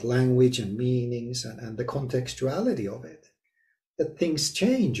about language and meanings and the contextuality of it, that things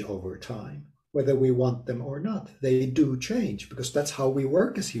change over time. Whether we want them or not, they do change, because that's how we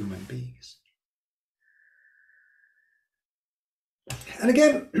work as human beings. And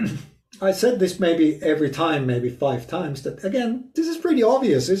again, I said this maybe every time, maybe 5 times, that again, this is pretty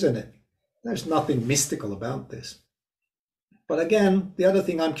obvious, isn't it? There's nothing mystical about this. But again, the other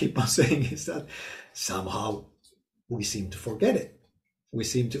thing I keep on saying is that somehow we seem to forget it. We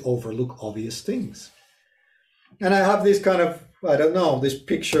seem to overlook obvious things. And I have this kind of, I don't know, this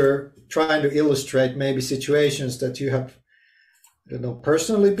picture trying to illustrate maybe situations that you have, I don't know,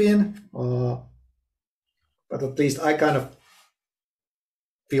 personally been, but at least I kind of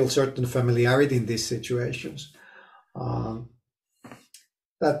feel certain familiarity in these situations.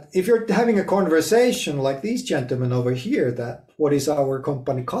 That if you're having a conversation like these gentlemen over here, that what is our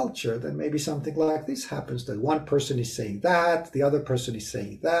company culture, then maybe something like this happens, that one person is saying that, the other person is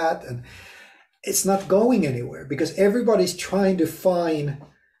saying that, and it's not going anywhere because everybody's trying to find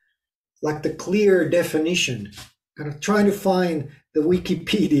like the clear definition, kind of trying to find the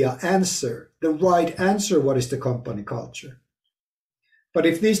Wikipedia answer, the right answer, what is the company culture. But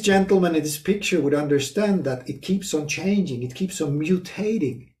if these gentlemen in this picture would understand that it keeps on changing, it keeps on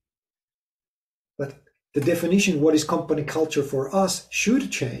mutating, that the definition, what is company culture for us, should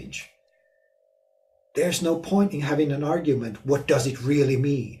change. There's no point in having an argument. What does it really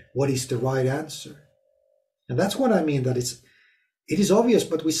mean? What is the right answer? And that's what I mean, that it is obvious,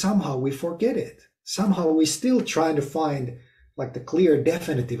 but we forget it. Somehow we're still trying to find like the clear,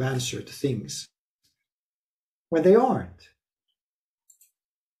 definitive answer to things when they aren't.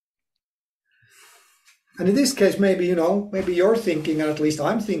 And in this case, maybe you're thinking, and at least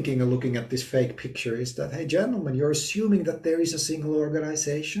I'm thinking and looking at this fake picture, is that, hey, gentlemen, you're assuming that there is a single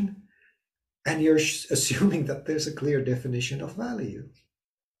organization and you're assuming that there's a clear definition of value.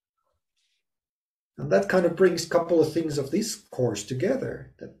 And that kind of brings a couple of things of this course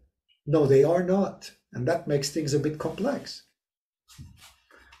together, that no, they are not. And that makes things a bit complex.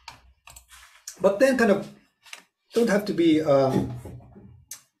 But then kind of don't have to be...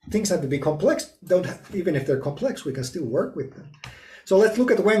 things have to be complex. Even if they're complex, we can still work with them. So let's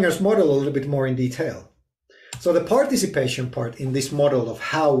look at Wenger's model a little bit more in detail. So the participation part in this model of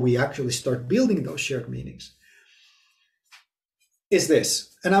how we actually start building those shared meanings is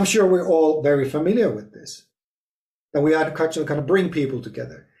this. And I'm sure we're all very familiar with this. That we actually kind of bring people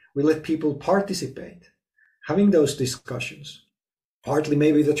together. We let people participate, having those discussions. Partly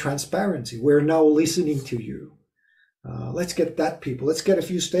maybe the transparency. We're now listening to you. Let's get that people, let's get a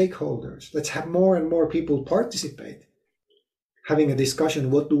few stakeholders, let's have more and more people participate, having a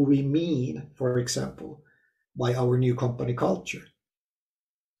discussion, what do we mean, for example, by our new company culture?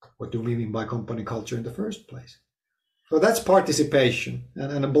 What do we mean by company culture in the first place? So that's participation,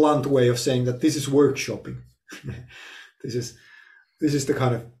 and a blunt way of saying that this is workshopping. This is the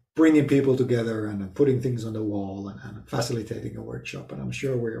kind of bringing people together and putting things on the wall and facilitating a workshop, and I'm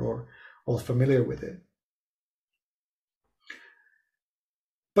sure we're all familiar with it.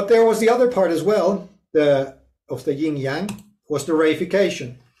 But there was the other part as well, of the yin-yang, was the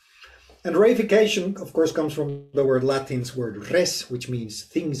reification. And reification, of course, comes from the Latin's word res, which means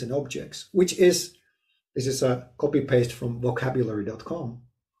things and objects, this is a copy-paste from vocabulary.com.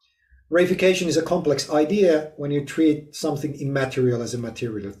 Reification is a complex idea when you treat something immaterial as a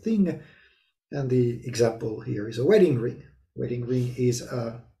material thing. And the example here is a wedding ring. Wedding ring is,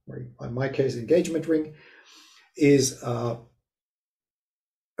 in my case, engagement ring, is a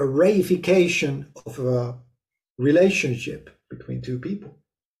reification of a relationship between two people.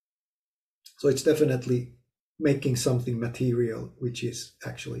 So it's definitely making something material, which is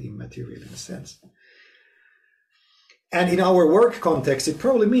actually immaterial in a sense. And in our work context, it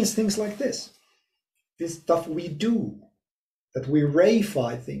probably means things like this. This stuff we do, that we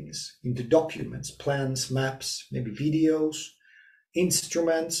reify things into documents, plans, maps, maybe videos,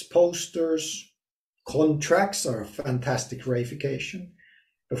 instruments, posters. Contracts are a fantastic reification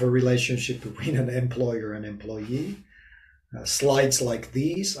of a relationship between an employer and employee. Slides like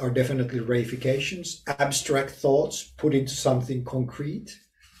these are definitely reifications, abstract thoughts put into something concrete,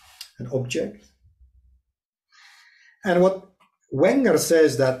 an object. And what Wenger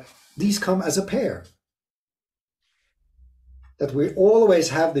says, that these come as a pair. That we always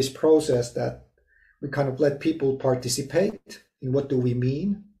have this process that we kind of let people participate in what do we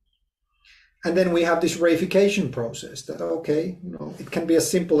mean. And then we have this reification process that, okay, it can be as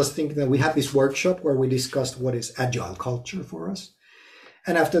simple as thinking that we had this workshop where we discussed what is agile culture for us.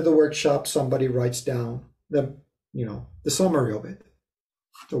 And after the workshop, somebody writes down the summary of it.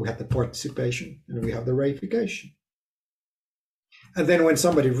 So we have the participation and we have the reification. And then when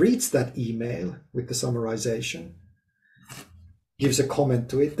somebody reads that email with the summarization, gives a comment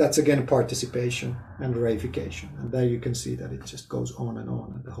to it, that's again participation and reification. And there you can see that it just goes on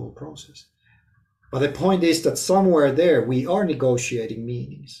and the whole process. But the point is that somewhere there we are negotiating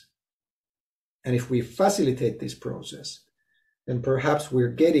meanings. And if we facilitate this process, then perhaps we're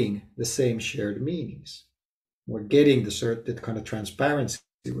getting the same shared meanings. We're getting the certain kind of transparency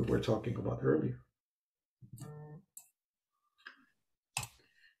we were talking about earlier.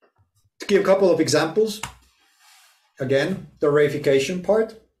 To give a couple of examples, again, the reification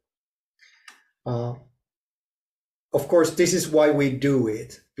part. Of course, this is why we do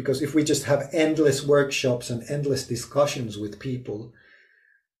it, because if we just have endless workshops and endless discussions with people,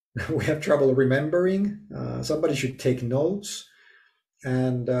 we have trouble remembering. Somebody should take notes.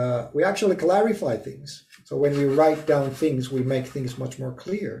 And we actually clarify things. So when we write down things, we make things much more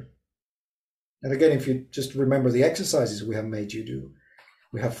clear. And again, if you just remember the exercises we have made you do,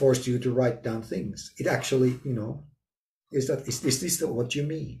 we have forced you to write down things. It actually, is this what you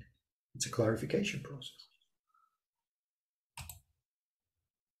mean? It's a clarification process.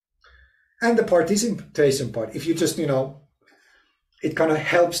 And the participation part, if you just, it kind of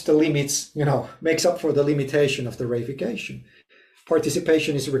helps the limits, makes up for the limitation of the reification.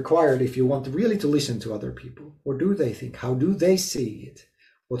 Participation is required if you want really to listen to other people. What do they think? How do they see it?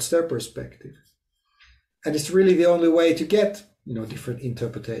 What's their perspective? And it's really the only way to get, different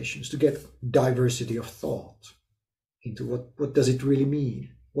interpretations, to get diversity of thought into what does it really mean?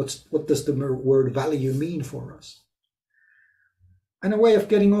 What does the word value mean for us? And a way of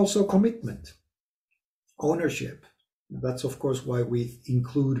getting also commitment, ownership. That's, of course, why we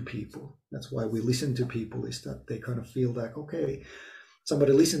include people. That's why we listen to people, is that they kind of feel like, okay,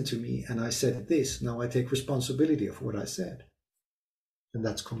 somebody listened to me and I said this. Now I take responsibility of what I said. And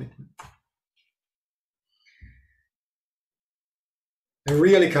that's commitment. And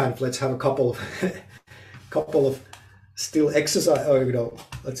really let's have a couple of still exercise,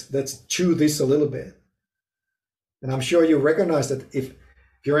 let's chew this a little bit. And I'm sure you recognize that if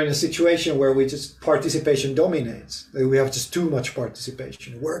you're in a situation where participation dominates, we have just too much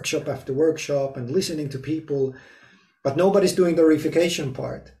participation, workshop after workshop and listening to people, but nobody's doing the reification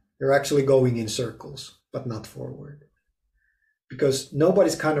part. They're actually going in circles, but not forward. Because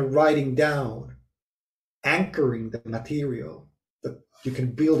nobody's kind of writing down, anchoring the material that you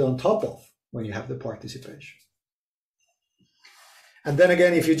can build on top of when you have the participation. And then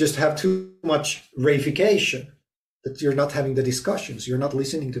again, if you just have too much reification, that you're not having the discussions, you're not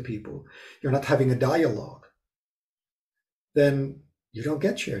listening to people, you're not having a dialogue, then you don't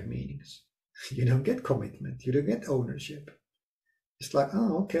get shared meanings. You don't get commitment. You don't get ownership. It's like,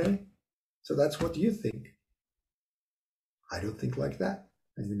 oh, okay. So that's what you think. I don't think like that.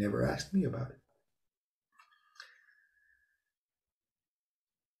 And you never asked me about it.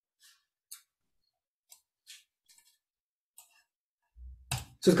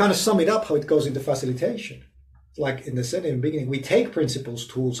 So to kind of sum it up, how it goes into facilitation. Like in the beginning, we take principles,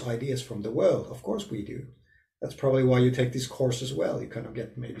 tools, ideas from the world. Of course we do. That's probably why you take this course as well. You kind of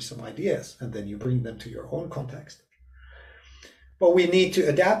get maybe some ideas and then you bring them to your own context. But we need to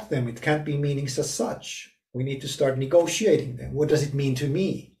adapt them. It can't be meanings as such. We need to start negotiating them. What does it mean to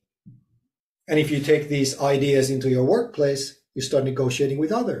me? And if you take these ideas into your workplace, you start negotiating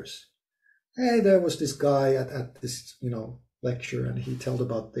with others. Hey, there was this guy at this, lecture and he told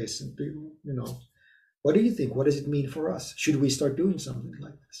about this and, what do you think? What does it mean for us? Should we start doing something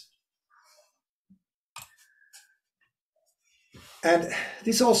like this? And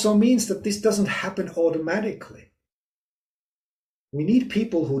this also means that this doesn't happen automatically. We need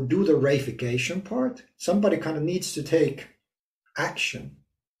people who do the reification part. Somebody kind of needs to take action,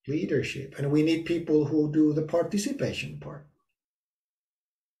 leadership, and we need people who do the participation part.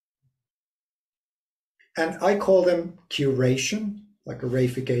 And I call them curation, like a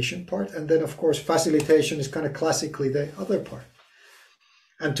reification part. And then, of course, facilitation is kind of classically the other part.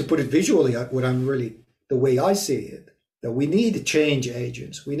 And to put it visually, the way I see it, that we need change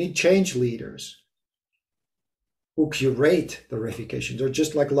agents. We need change leaders who curate the reification. They're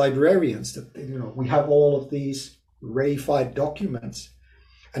just like librarians that, we have all of these reified documents.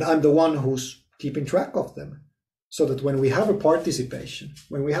 And I'm the one who's keeping track of them. So that when we have a participation,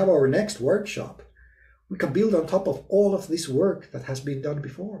 when we have our next workshop, we can build on top of all of this work that has been done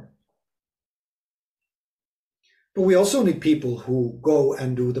before. But we also need people who go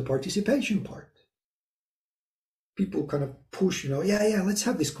and do the participation part. People kind of push, let's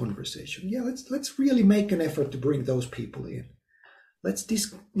have this conversation. Yeah, let's really make an effort to bring those people in. Let's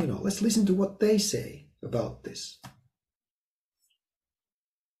listen to what they say about this.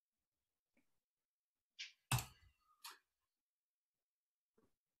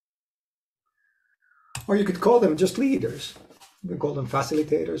 Or you could call them just leaders. You could call them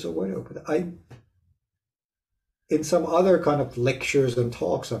facilitators or whatever. But in some other kind of lectures and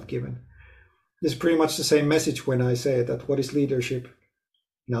talks I've given, it's pretty much the same message when I say that what is leadership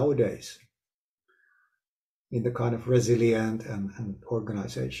nowadays in the kind of resilient and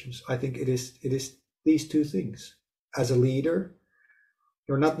organizations. I think it is these two things. As a leader,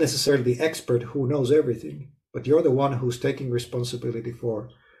 you're not necessarily the expert who knows everything, but you're the one who's taking responsibility for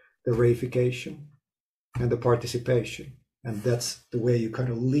the reification and the participation. And that's the way you kind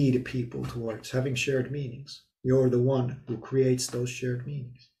of lead people towards having shared meanings. You're the one who creates those shared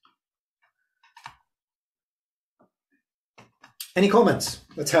meanings. Any comments?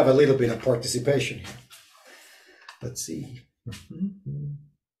 Let's have a little bit of participation here. Let's see.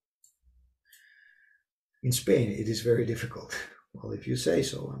 In Spain, it is very difficult. Well, if you say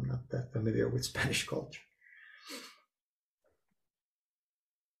so, I'm not that familiar with Spanish culture.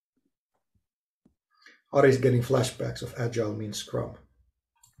 Ari is getting flashbacks of Agile means Scrum.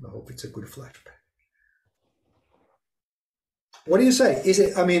 I hope it's a good flashback. What do you say? Is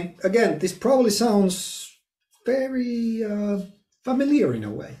it, I mean, again, this probably sounds very familiar in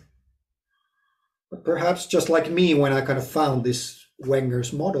a way. But perhaps just like me, when I kind of found this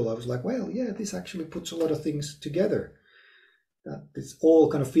Wenger's model, I was like, well, yeah, this actually puts a lot of things together. That this all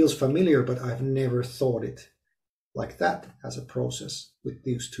kind of feels familiar, but I've never thought it like that as a process with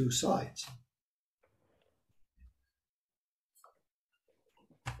these two sides.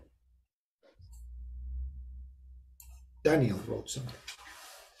 Daniel wrote something.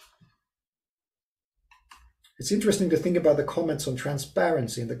 It's interesting to think about the comments on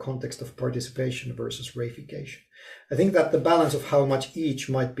transparency in the context of participation versus reification. I think that the balance of how much each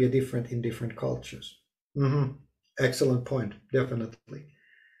might be different in different cultures. Excellent point, definitely.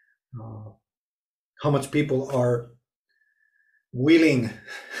 How much people are willing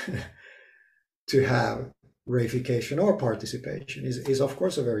to have reification or participation is of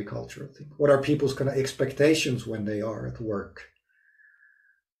course a very cultural thing. What are people's kind of expectations when they are at work?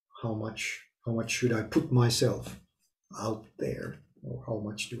 How much should I put myself out there, or how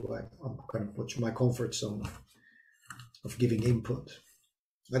much I'm kind of what's my comfort zone of giving input?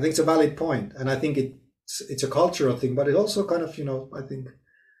 I think it's a valid point, and I think it's a cultural thing, but it's also kind of, I think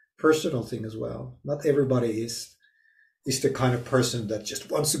personal thing as well. Not everybody is the kind of person that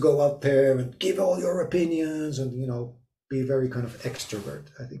just wants to go out there and give all your opinions and be very kind of extrovert.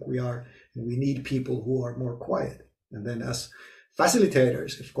 I think we need people who are more quiet. And then as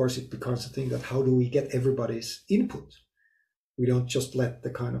facilitators, of course, it becomes a thing that how do we get everybody's input? We don't just let the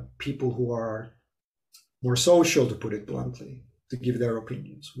kind of people who are more social, to put it bluntly, to give their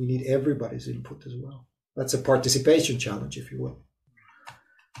opinions. We need everybody's input as well. That's a participation challenge, if you will.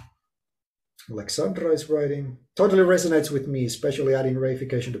 Alexandra is writing, totally resonates with me, especially adding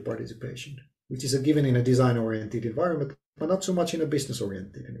reification to participation, which is a given in a design-oriented environment, but not so much in a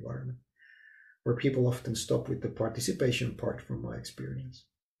business-oriented environment, where people often stop with the participation part from my experience.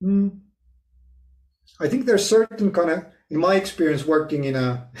 I think there's certain kind of, in my experience working in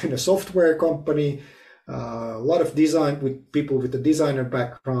a software company, a lot of design with people with a designer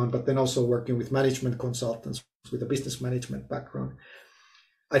background, but then also working with management consultants with a business management background.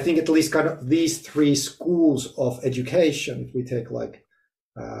 I think at least kind of these three schools of education, if we take like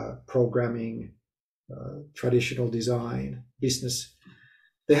programming, traditional design, business,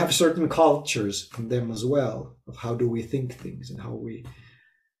 they have certain cultures in them as well of how do we think things and how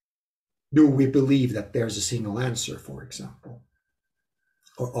do we believe that there's a single answer, for example,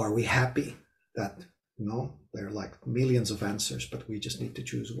 or are we happy that there are like millions of answers, but we just need to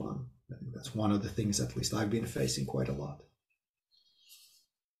choose one. I think that's one of the things at least I've been facing quite a lot.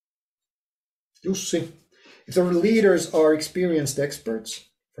 Jussi, if the leaders are experienced experts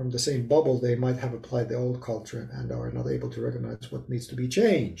from the same bubble, they might have applied the old culture and are not able to recognize what needs to be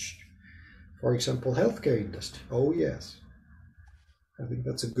changed. For example, healthcare industry. Oh, yes. I think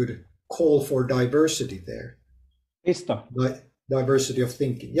that's a good call for diversity there. Isto. Diversity of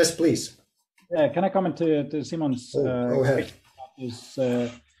thinking. Yes, please. Can I comment to Simon's? Go ahead. Is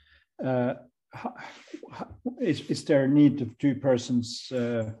there a need of two persons,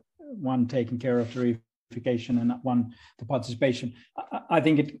 one taking care of the reification and one the participation? I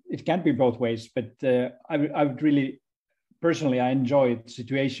think it can be both ways, but I would really, personally, I enjoy a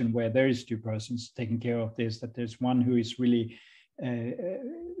situation where there is two persons taking care of this, that there's one who is really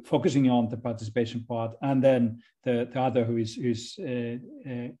focusing on the participation part, and then the other who is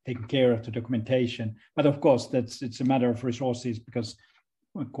taking care of the documentation. But of course, it's a matter of resources, because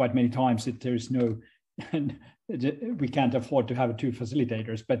quite many times there is no, we can't afford to have two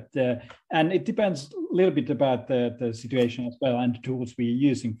facilitators. But and it depends a little bit about the situation as well and the tools we're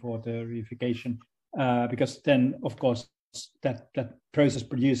using for the reification, because then of course that process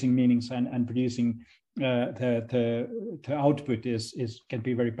producing meanings and producing the output can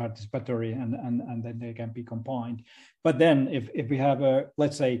be very participatory, and then they can be combined. But then if we have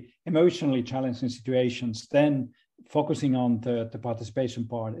let's say emotionally challenging situations, then focusing on the participation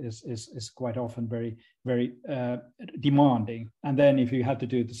part is quite often very, very demanding. And then if you have to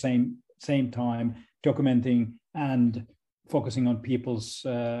do the same time documenting and focusing on people's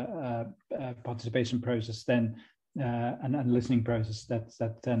participation process, then and listening process,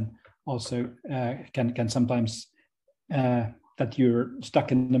 that then also can sometimes that that you're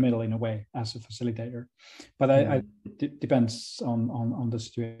stuck in the middle in a way as a facilitator. But it depends on the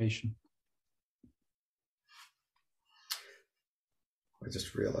situation. I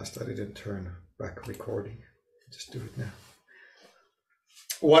just realized I didn't turn back recording. Just do it now.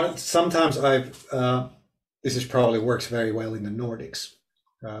 Sometimes this is probably works very well in the Nordics.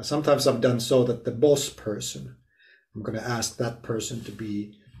 Sometimes I've done so that the boss person, I'm going to ask that person to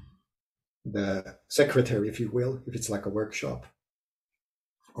be the secretary, if you will, if it's like a workshop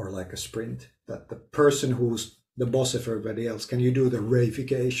or like a sprint, that the person who's the boss of everybody else, can you do the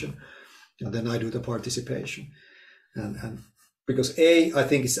reification? And then I do the participation. And because I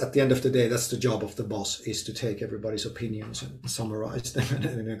think it's at the end of the day, that's the job of the boss, is to take everybody's opinions and summarize them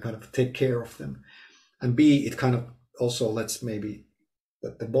and kind of take care of them. And B, it kind of also lets maybe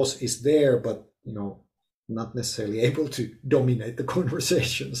that the boss is there, but, not necessarily able to dominate the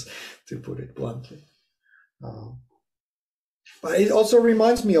conversations, to put it bluntly. But it also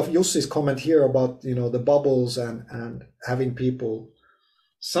reminds me of Jussi's comment here about, the bubbles and having people.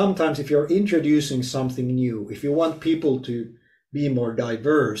 Sometimes if you're introducing something new, if you want people to be more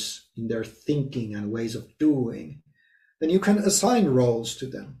diverse in their thinking and ways of doing, then you can assign roles to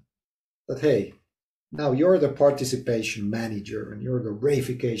them. That, hey, now you're the participation manager and you're the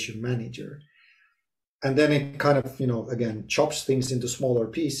reification manager. And then it kind of, again, chops things into smaller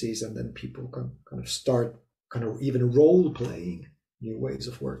pieces, and then people can kind of start kind of even role playing new ways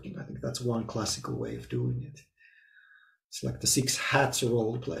of working. I think that's one classical way of doing it. It's like the 6 hats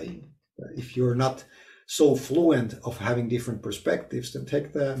role playing. If you're not so fluent of having different perspectives, then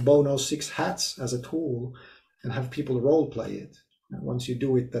take the Bono 6 hats as a tool and have people role play it. And once you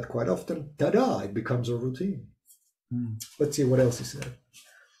do it that quite often, ta-da, it becomes a routine. Let's see what else is there.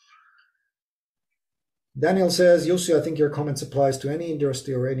 Daniel says, Jussi, I think your comments applies to any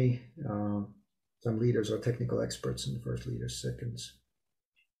industry or any some leaders or technical experts in first leaders, seconds.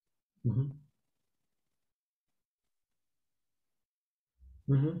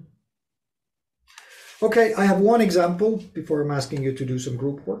 Okay, I have one example before I'm asking you to do some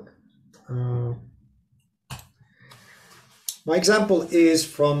group work. My example is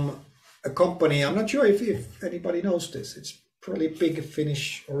from a company. I'm not sure if anybody knows this. It's probably a big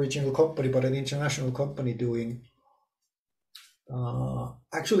Finnish original company, but an international company doing.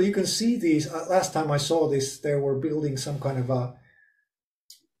 Actually, you can see these. Last time I saw this, they were building some kind of a,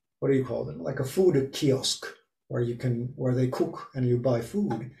 what do you call them? Like a food kiosk where they cook and you buy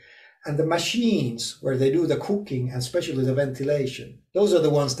food. And the machines where they do the cooking and especially the ventilation, those are the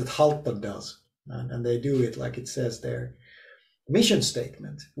ones that Halton does. And they do it like it says there. Mission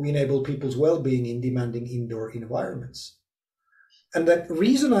statement: we enable people's well-being in demanding indoor environments. And the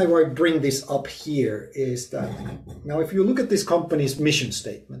reason I bring this up here is that now if you look at this company's mission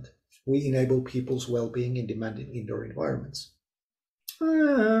statement, we enable people's well-being in demanding indoor environments.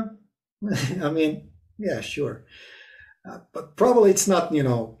 I mean, yeah, sure. But probably it's not,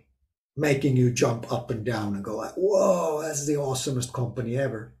 making you jump up and down and go like, whoa, that's the awesomest company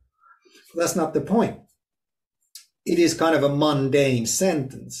ever. That's not the point. It is kind of a mundane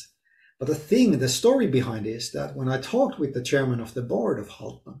sentence. But the story behind it is that when I talked with the chairman of the board of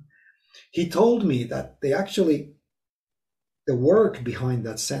Halton, he told me that the work behind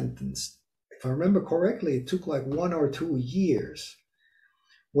that sentence, if I remember correctly, it took like 1 or 2 years,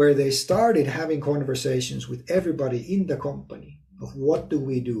 where they started having conversations with everybody in the company of what do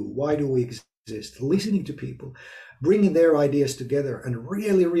we do, why do we exist, listening to people, bringing their ideas together and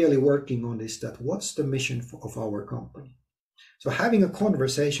really, really working on this, that what's the mission of our company. So having a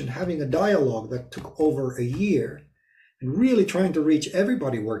conversation, having a dialogue that took over a year, and really trying to reach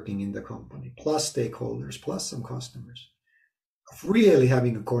everybody working in the company, plus stakeholders, plus some customers, of really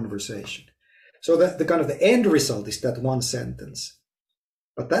having a conversation. So that the kind of the end result is that one sentence.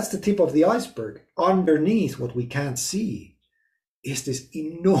 But that's the tip of the iceberg. Underneath what we can't see is this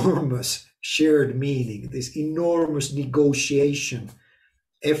enormous shared meaning, this enormous negotiation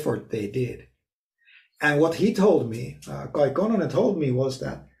effort they did. And what he told me, Kai Kononen told me, was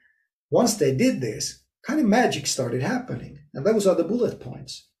that once they did this, kind of magic started happening. And those are the bullet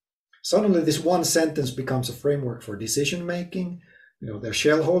points. Suddenly this one sentence becomes a framework for decision making. Their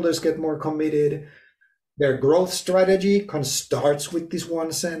shareholders get more committed. Their growth strategy kind of starts with this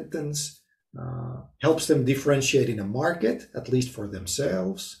one sentence, helps them differentiate in a market, at least for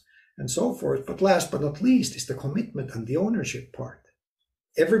themselves, and so forth. But last but not least is the commitment and the ownership part.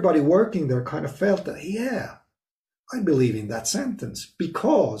 Everybody working there kind of felt that, yeah, I believe in that sentence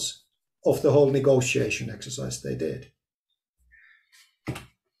because of the whole negotiation exercise they did.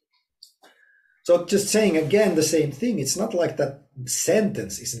 So just saying again the same thing, it's not like that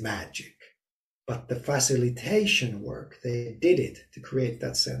sentence is magic, but the facilitation work, they did it to create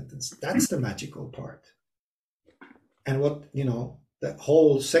that sentence. That's the magical part. And what, the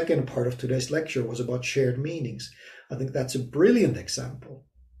whole second part of today's lecture was about shared meanings. I think that's a brilliant example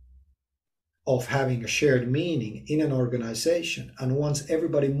of having a shared meaning in an organization. And once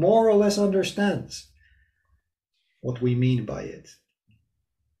everybody more or less understands what we mean by it,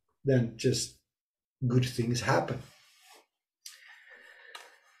 then just good things happen.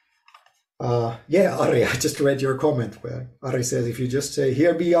 Ari, I just read your comment where Ari says, if you just say,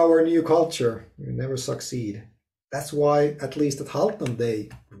 here be our new culture, you never succeed. That's why, at least at Halton, they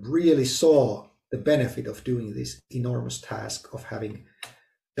really saw the benefit of doing this enormous task of having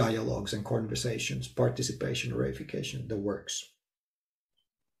dialogues and conversations, participation, verification, the works.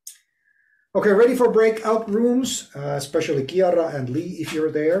 Okay, ready for breakout rooms, especially Kiara and Lee, if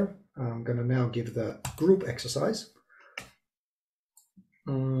you're there. I'm going to now give the group exercise.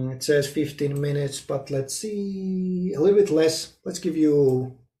 It says 15 minutes, but let's see, a little bit less. Let's give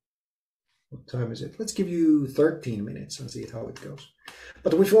you, what time is it? Let's give you 13 minutes and see how it goes.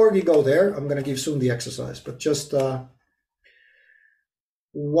 But before we go there, I'm going to give soon the exercise, but just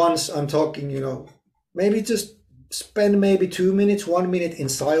once I'm talking, maybe just spend maybe 2 minutes, 1 minute in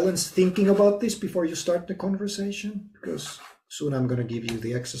silence thinking about this before you start the conversation, because soon I'm going to give you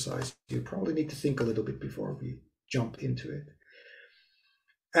the exercise. You probably need to think a little bit before we jump into it.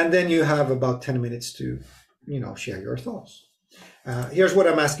 And then you have about 10 minutes to, share your thoughts. Here's what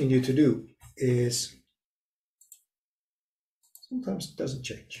I'm asking you to do is, sometimes it doesn't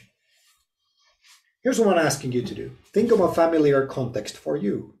change. Here's what I'm asking you to do. Think of a familiar context for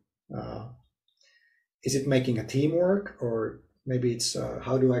you. Is it making a teamwork, or maybe it's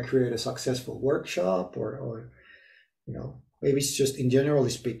how do I create a successful workshop, or maybe it's just in generally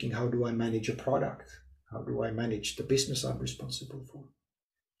speaking, how do I manage a product? How do I manage the business I'm responsible for?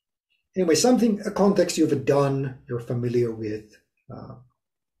 Anyway, a context you've done, you're familiar with.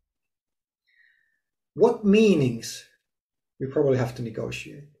 What meanings you probably have to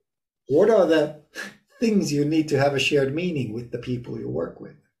negotiate? What are the things you need to have a shared meaning with the people you work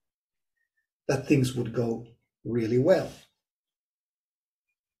with, that things would go really well?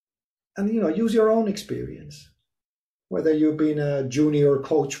 And, use your own experience. Whether you've been a junior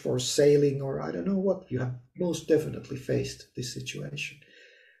coach for sailing or I don't know what, you have most definitely faced this situation,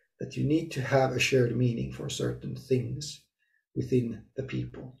 that you need to have a shared meaning for certain things within the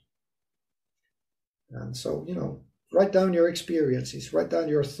people. And so, write down your experiences, write down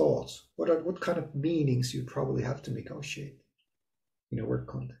your thoughts. What kind of meanings you probably have to negotiate in a work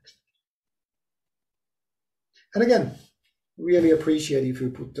context. And again, really appreciate if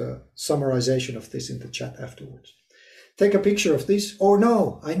you put a summarization of this in the chat afterwards. Take a picture of this. Oh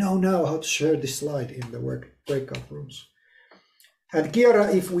no, I know now how to share this slide in the work breakout rooms. And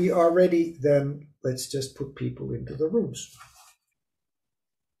Kiara, if we are ready, then let's just put people into the rooms.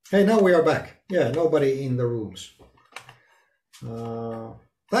 Hey, now we are back. Yeah, nobody in the rooms.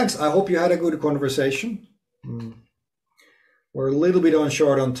 Thanks. I hope you had a good conversation. We're a little bit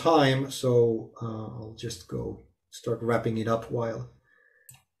short on time, so I'll just go start wrapping it up while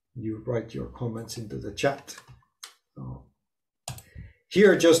you write your comments into the chat.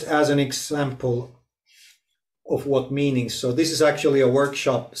 Here, just as an example of what meanings. So this is actually a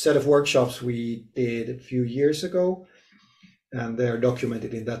set of workshops we did a few years ago, and they're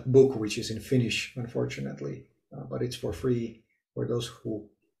documented in that book, which is in Finnish, unfortunately, but it's for free for those who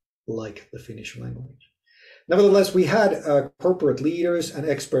like the Finnish language. Nevertheless, we had corporate leaders and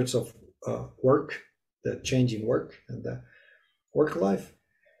experts of work, the changing work and the work life.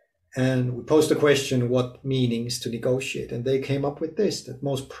 And we posed the question, what meanings to negotiate? And they came up with this, that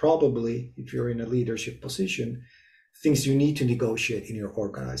most probably, if you're in a leadership position, things you need to negotiate in your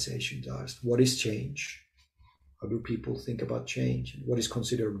organization are, what is change? How do people think about change? What is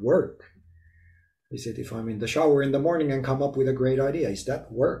considered work? Is it if I'm in the shower in the morning and come up with a great idea, is that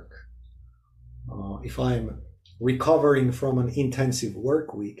work? If I'm recovering from an intensive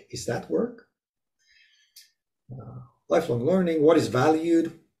work week, is that work? Lifelong learning, what is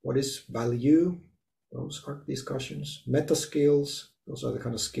valued? What is value? Those are discussions. Meta skills, those are the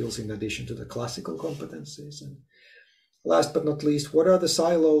kind of skills in addition to the classical competencies. And last but not least, what are the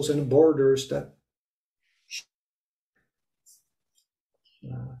silos and borders that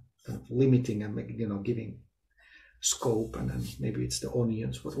kind of limiting and giving scope, and then maybe it's the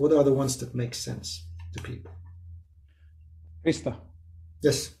onions. What are the ones that make sense to people? Krista.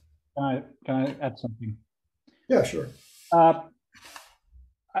 Yes. Can I add something? Yeah, sure.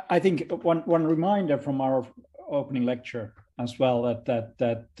 I think one reminder from our opening lecture as well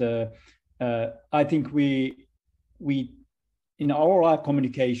that I think we in our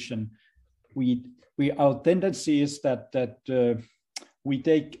communication our tendency is that we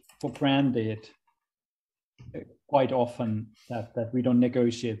take for granted quite often that we don't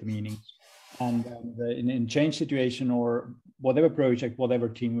negotiate the meanings, and in change situation or whatever project, whatever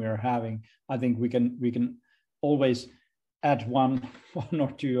team we are having, I think we can always add one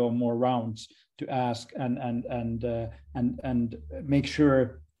or two or more rounds to ask and make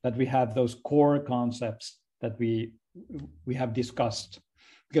sure that we have those core concepts that we have discussed,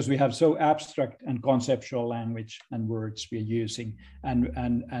 because we have so abstract and conceptual language and words we're using,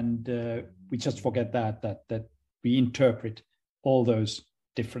 and we just forget that we interpret all those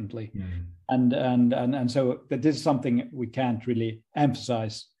differently. And so that this is something we can't really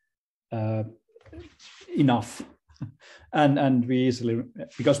emphasize enough. And we easily,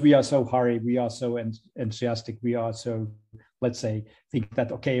 because we are so hurried, we are so enthusiastic, we are so, let's say, think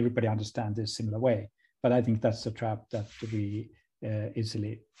that okay, everybody understands this similar way. But I think that's the trap that we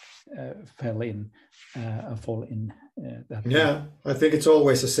easily fall in. That yeah, I think it's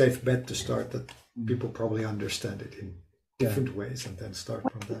always a safe bet to start that people probably understand it in different ways, and then start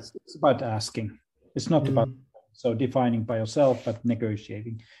from that. It's about asking. It's not about so defining by yourself, but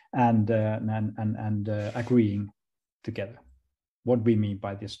negotiating and agreeing together what we mean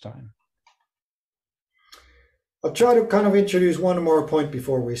by this time. I'll try to kind of introduce one more point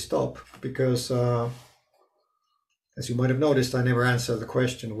before we stop, because as you might have noticed, I never answer the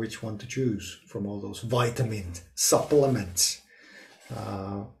question which one to choose from all those vitamin supplements.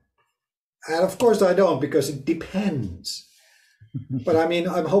 And of course I don't, because it depends. But I mean,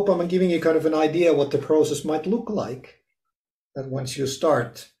 I hope I'm giving you kind of an idea what the process might look like. That once you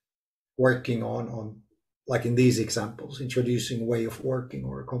start working on like in these examples, introducing a way of working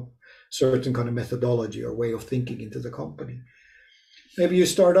or a certain kind of methodology or way of thinking into the company. Maybe you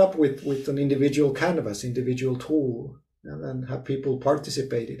start up with an individual canvas, individual tool, and then have people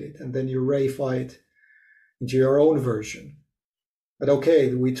participate in it. And then you reify it into your own version. But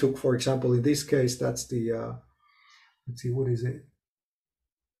okay, we took, for example, in this case, that's the, let's see, what is it?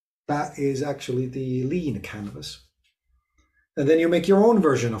 That is actually the lean canvas. And then you make your own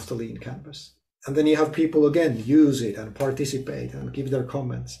version of the lean canvas. And then you have people again use it and participate and give their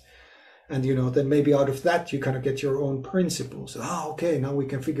comments. And, you know, then maybe out of that, you kind of get your own principles. Okay, now we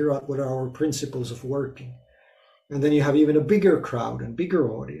can figure out what are our principles of working. And then you have even a bigger crowd and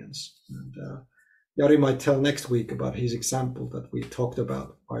bigger audience. And Jari might tell next week about his example that we talked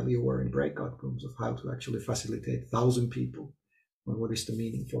about while you were in breakout rooms of how to actually facilitate 1,000 people on what is the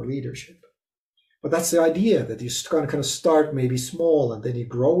meaning for leadership. But that's the idea, that you kind of start maybe small and then you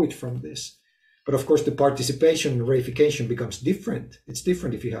grow it from this. But of course, the participation and reification becomes different. It's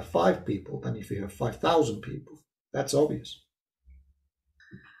different if you have 5 people than if you have 5,000 people. That's obvious.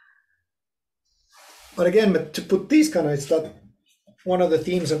 But again, to put these kind of, it's that one of the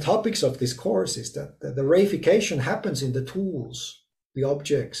themes and topics of this course is that the reification happens in the tools, the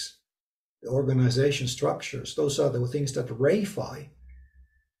objects, the organization structures. Those are the things that reify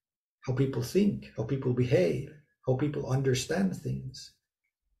how people think, how people behave, how people understand things.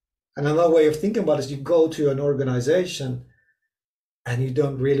 And another way of thinking about it is you go to an organization and you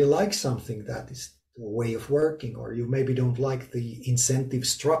don't really like something that is the way of working, or you maybe don't like the incentive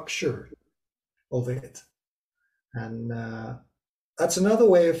structure of it. And that's another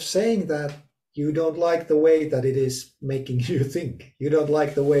way of saying that you don't like the way that it is making you think. You don't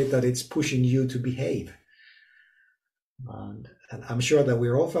like the way that it's pushing you to behave. And I'm sure that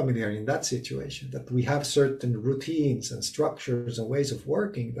we're all familiar in that situation, that we have certain routines and structures and ways of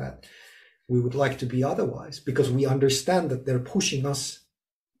working that we would like to be otherwise, because we understand that they're pushing us,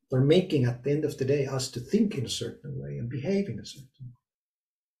 they're making at the end of the day us to think in a certain way and behave in a certain way.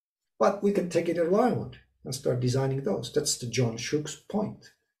 But we can take it around and start designing those. That's the John Shook's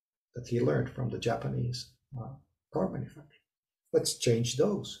point that he learned from the Japanese car manufacturer. Let's change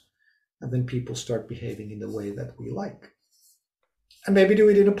those. And then people start behaving in the way that we like. And maybe do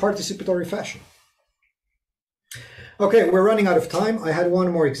it in a participatory fashion. Okay, we're running out of time. I had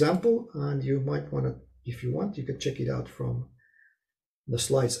one more example, and you might want to, if you want, you could check it out from the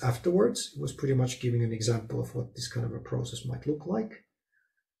slides afterwards. It was pretty much giving an example of what this kind of a process might look like.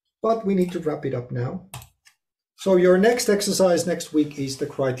 But we need to wrap it up now. So your next exercise next week is the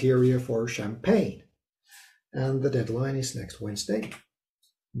criteria for champagne. And the deadline is next Wednesday,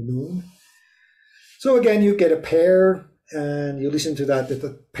 noon. So again, you get a pair and you listen to that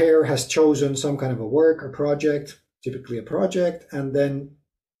the pair has chosen some kind of a work or project, typically a project, and then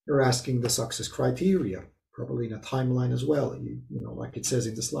you're asking the success criteria, probably in a timeline as well. You know, like it says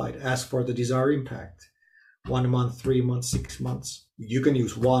in the slide, ask for the desired impact. 1 month, 3 months, 6 months. You can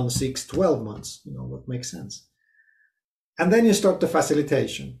use 1, 6, 12 months, you know, what makes sense. And then you start the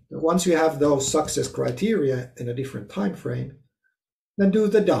facilitation. Once you have those success criteria in a different time frame, then do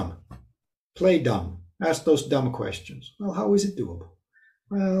the dumb. Play dumb. Ask those dumb questions. Well, how is it doable?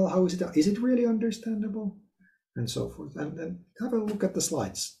 Well, how is it? Is it really understandable? And so forth. And then have a look at the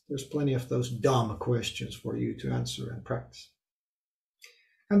slides. There's plenty of those dumb questions for you to answer and practice.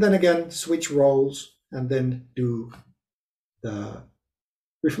 And then again, switch roles and then do the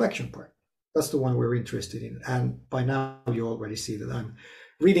reflection part. That's the one we're interested in. And by now you already see that I'm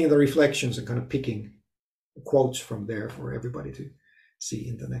reading the reflections and kind of picking quotes from there for everybody to see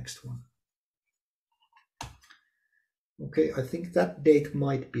in the next one. Okay, I think that date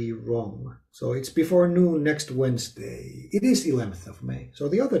might be wrong. So it's before noon next Wednesday. It is 11th of May. So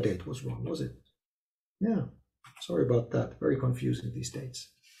the other date was wrong, was it? Yeah, sorry about that. Very confusing, these dates.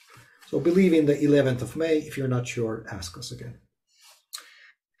 So believe in the 11th of May. If you're not sure, ask us again.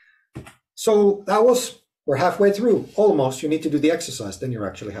 So we're halfway through, almost. You need to do the exercise, then you're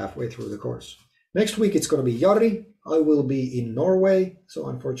actually halfway through the course. Next week, it's going to be Jari. I will be in Norway. So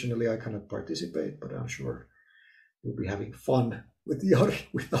unfortunately, I cannot participate, but I'm sure we'll be having fun with Jari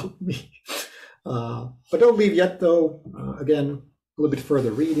without me. But don't leave yet, though. Again, a little bit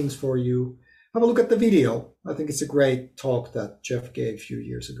further readings for you. Have a look at the video. I think it's a great talk that Jeff gave a few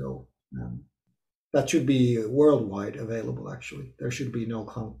years ago. That should be worldwide available, actually. There should be no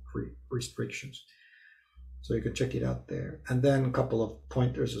concrete restrictions. So you can check it out there. And then a couple of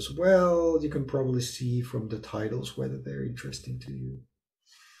pointers as well. You can probably see from the titles whether they're interesting to you.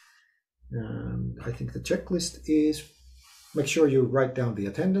 And I think the checklist is make sure you write down the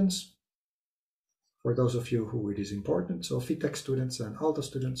attendance for those of you who it is important. So FITEC students and ALTA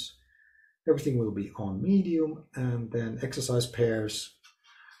students, everything will be on Medium, and then exercise pairs.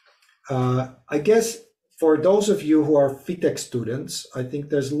 I guess for those of you who are FITEC students, I think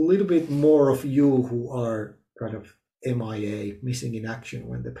there's a little bit more of you who are kind of MIA, missing in action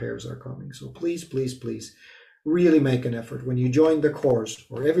when the pairs are coming. So please, please, please really make an effort when you join the course,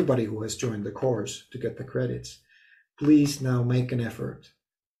 or everybody who has joined the course to get the credits, please now make an effort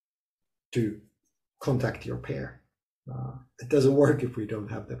to contact your pair. It doesn't work if we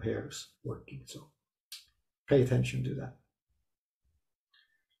don't have the pairs working. So pay attention to that.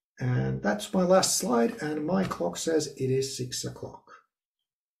 And that's my last slide, and my clock says it is 6 o'clock.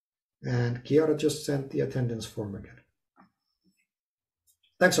 And Kiara just sent the attendance form again.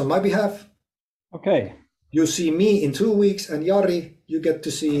 Thanks on my behalf. Okay. You see me in 2 weeks, and Jari, you get to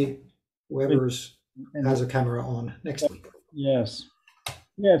see whoever's has a camera on next week. Yes.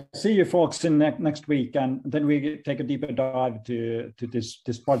 Yeah, see you folks in next week, and then we take a deeper dive to this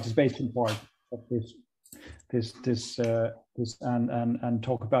participation part of this and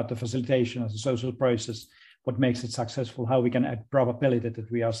talk about the facilitation as a social process, what makes it successful, how we can add probability that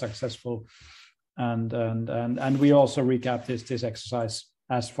we are successful, and we also recap this exercise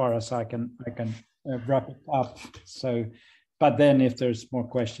as far as I can wrap it up. So, but then if there's more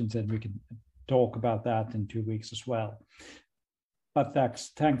questions, then we can talk about that in 2 weeks as well. But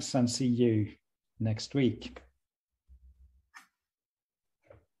thanks, and see you next week.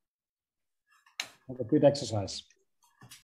 Have a good exercise.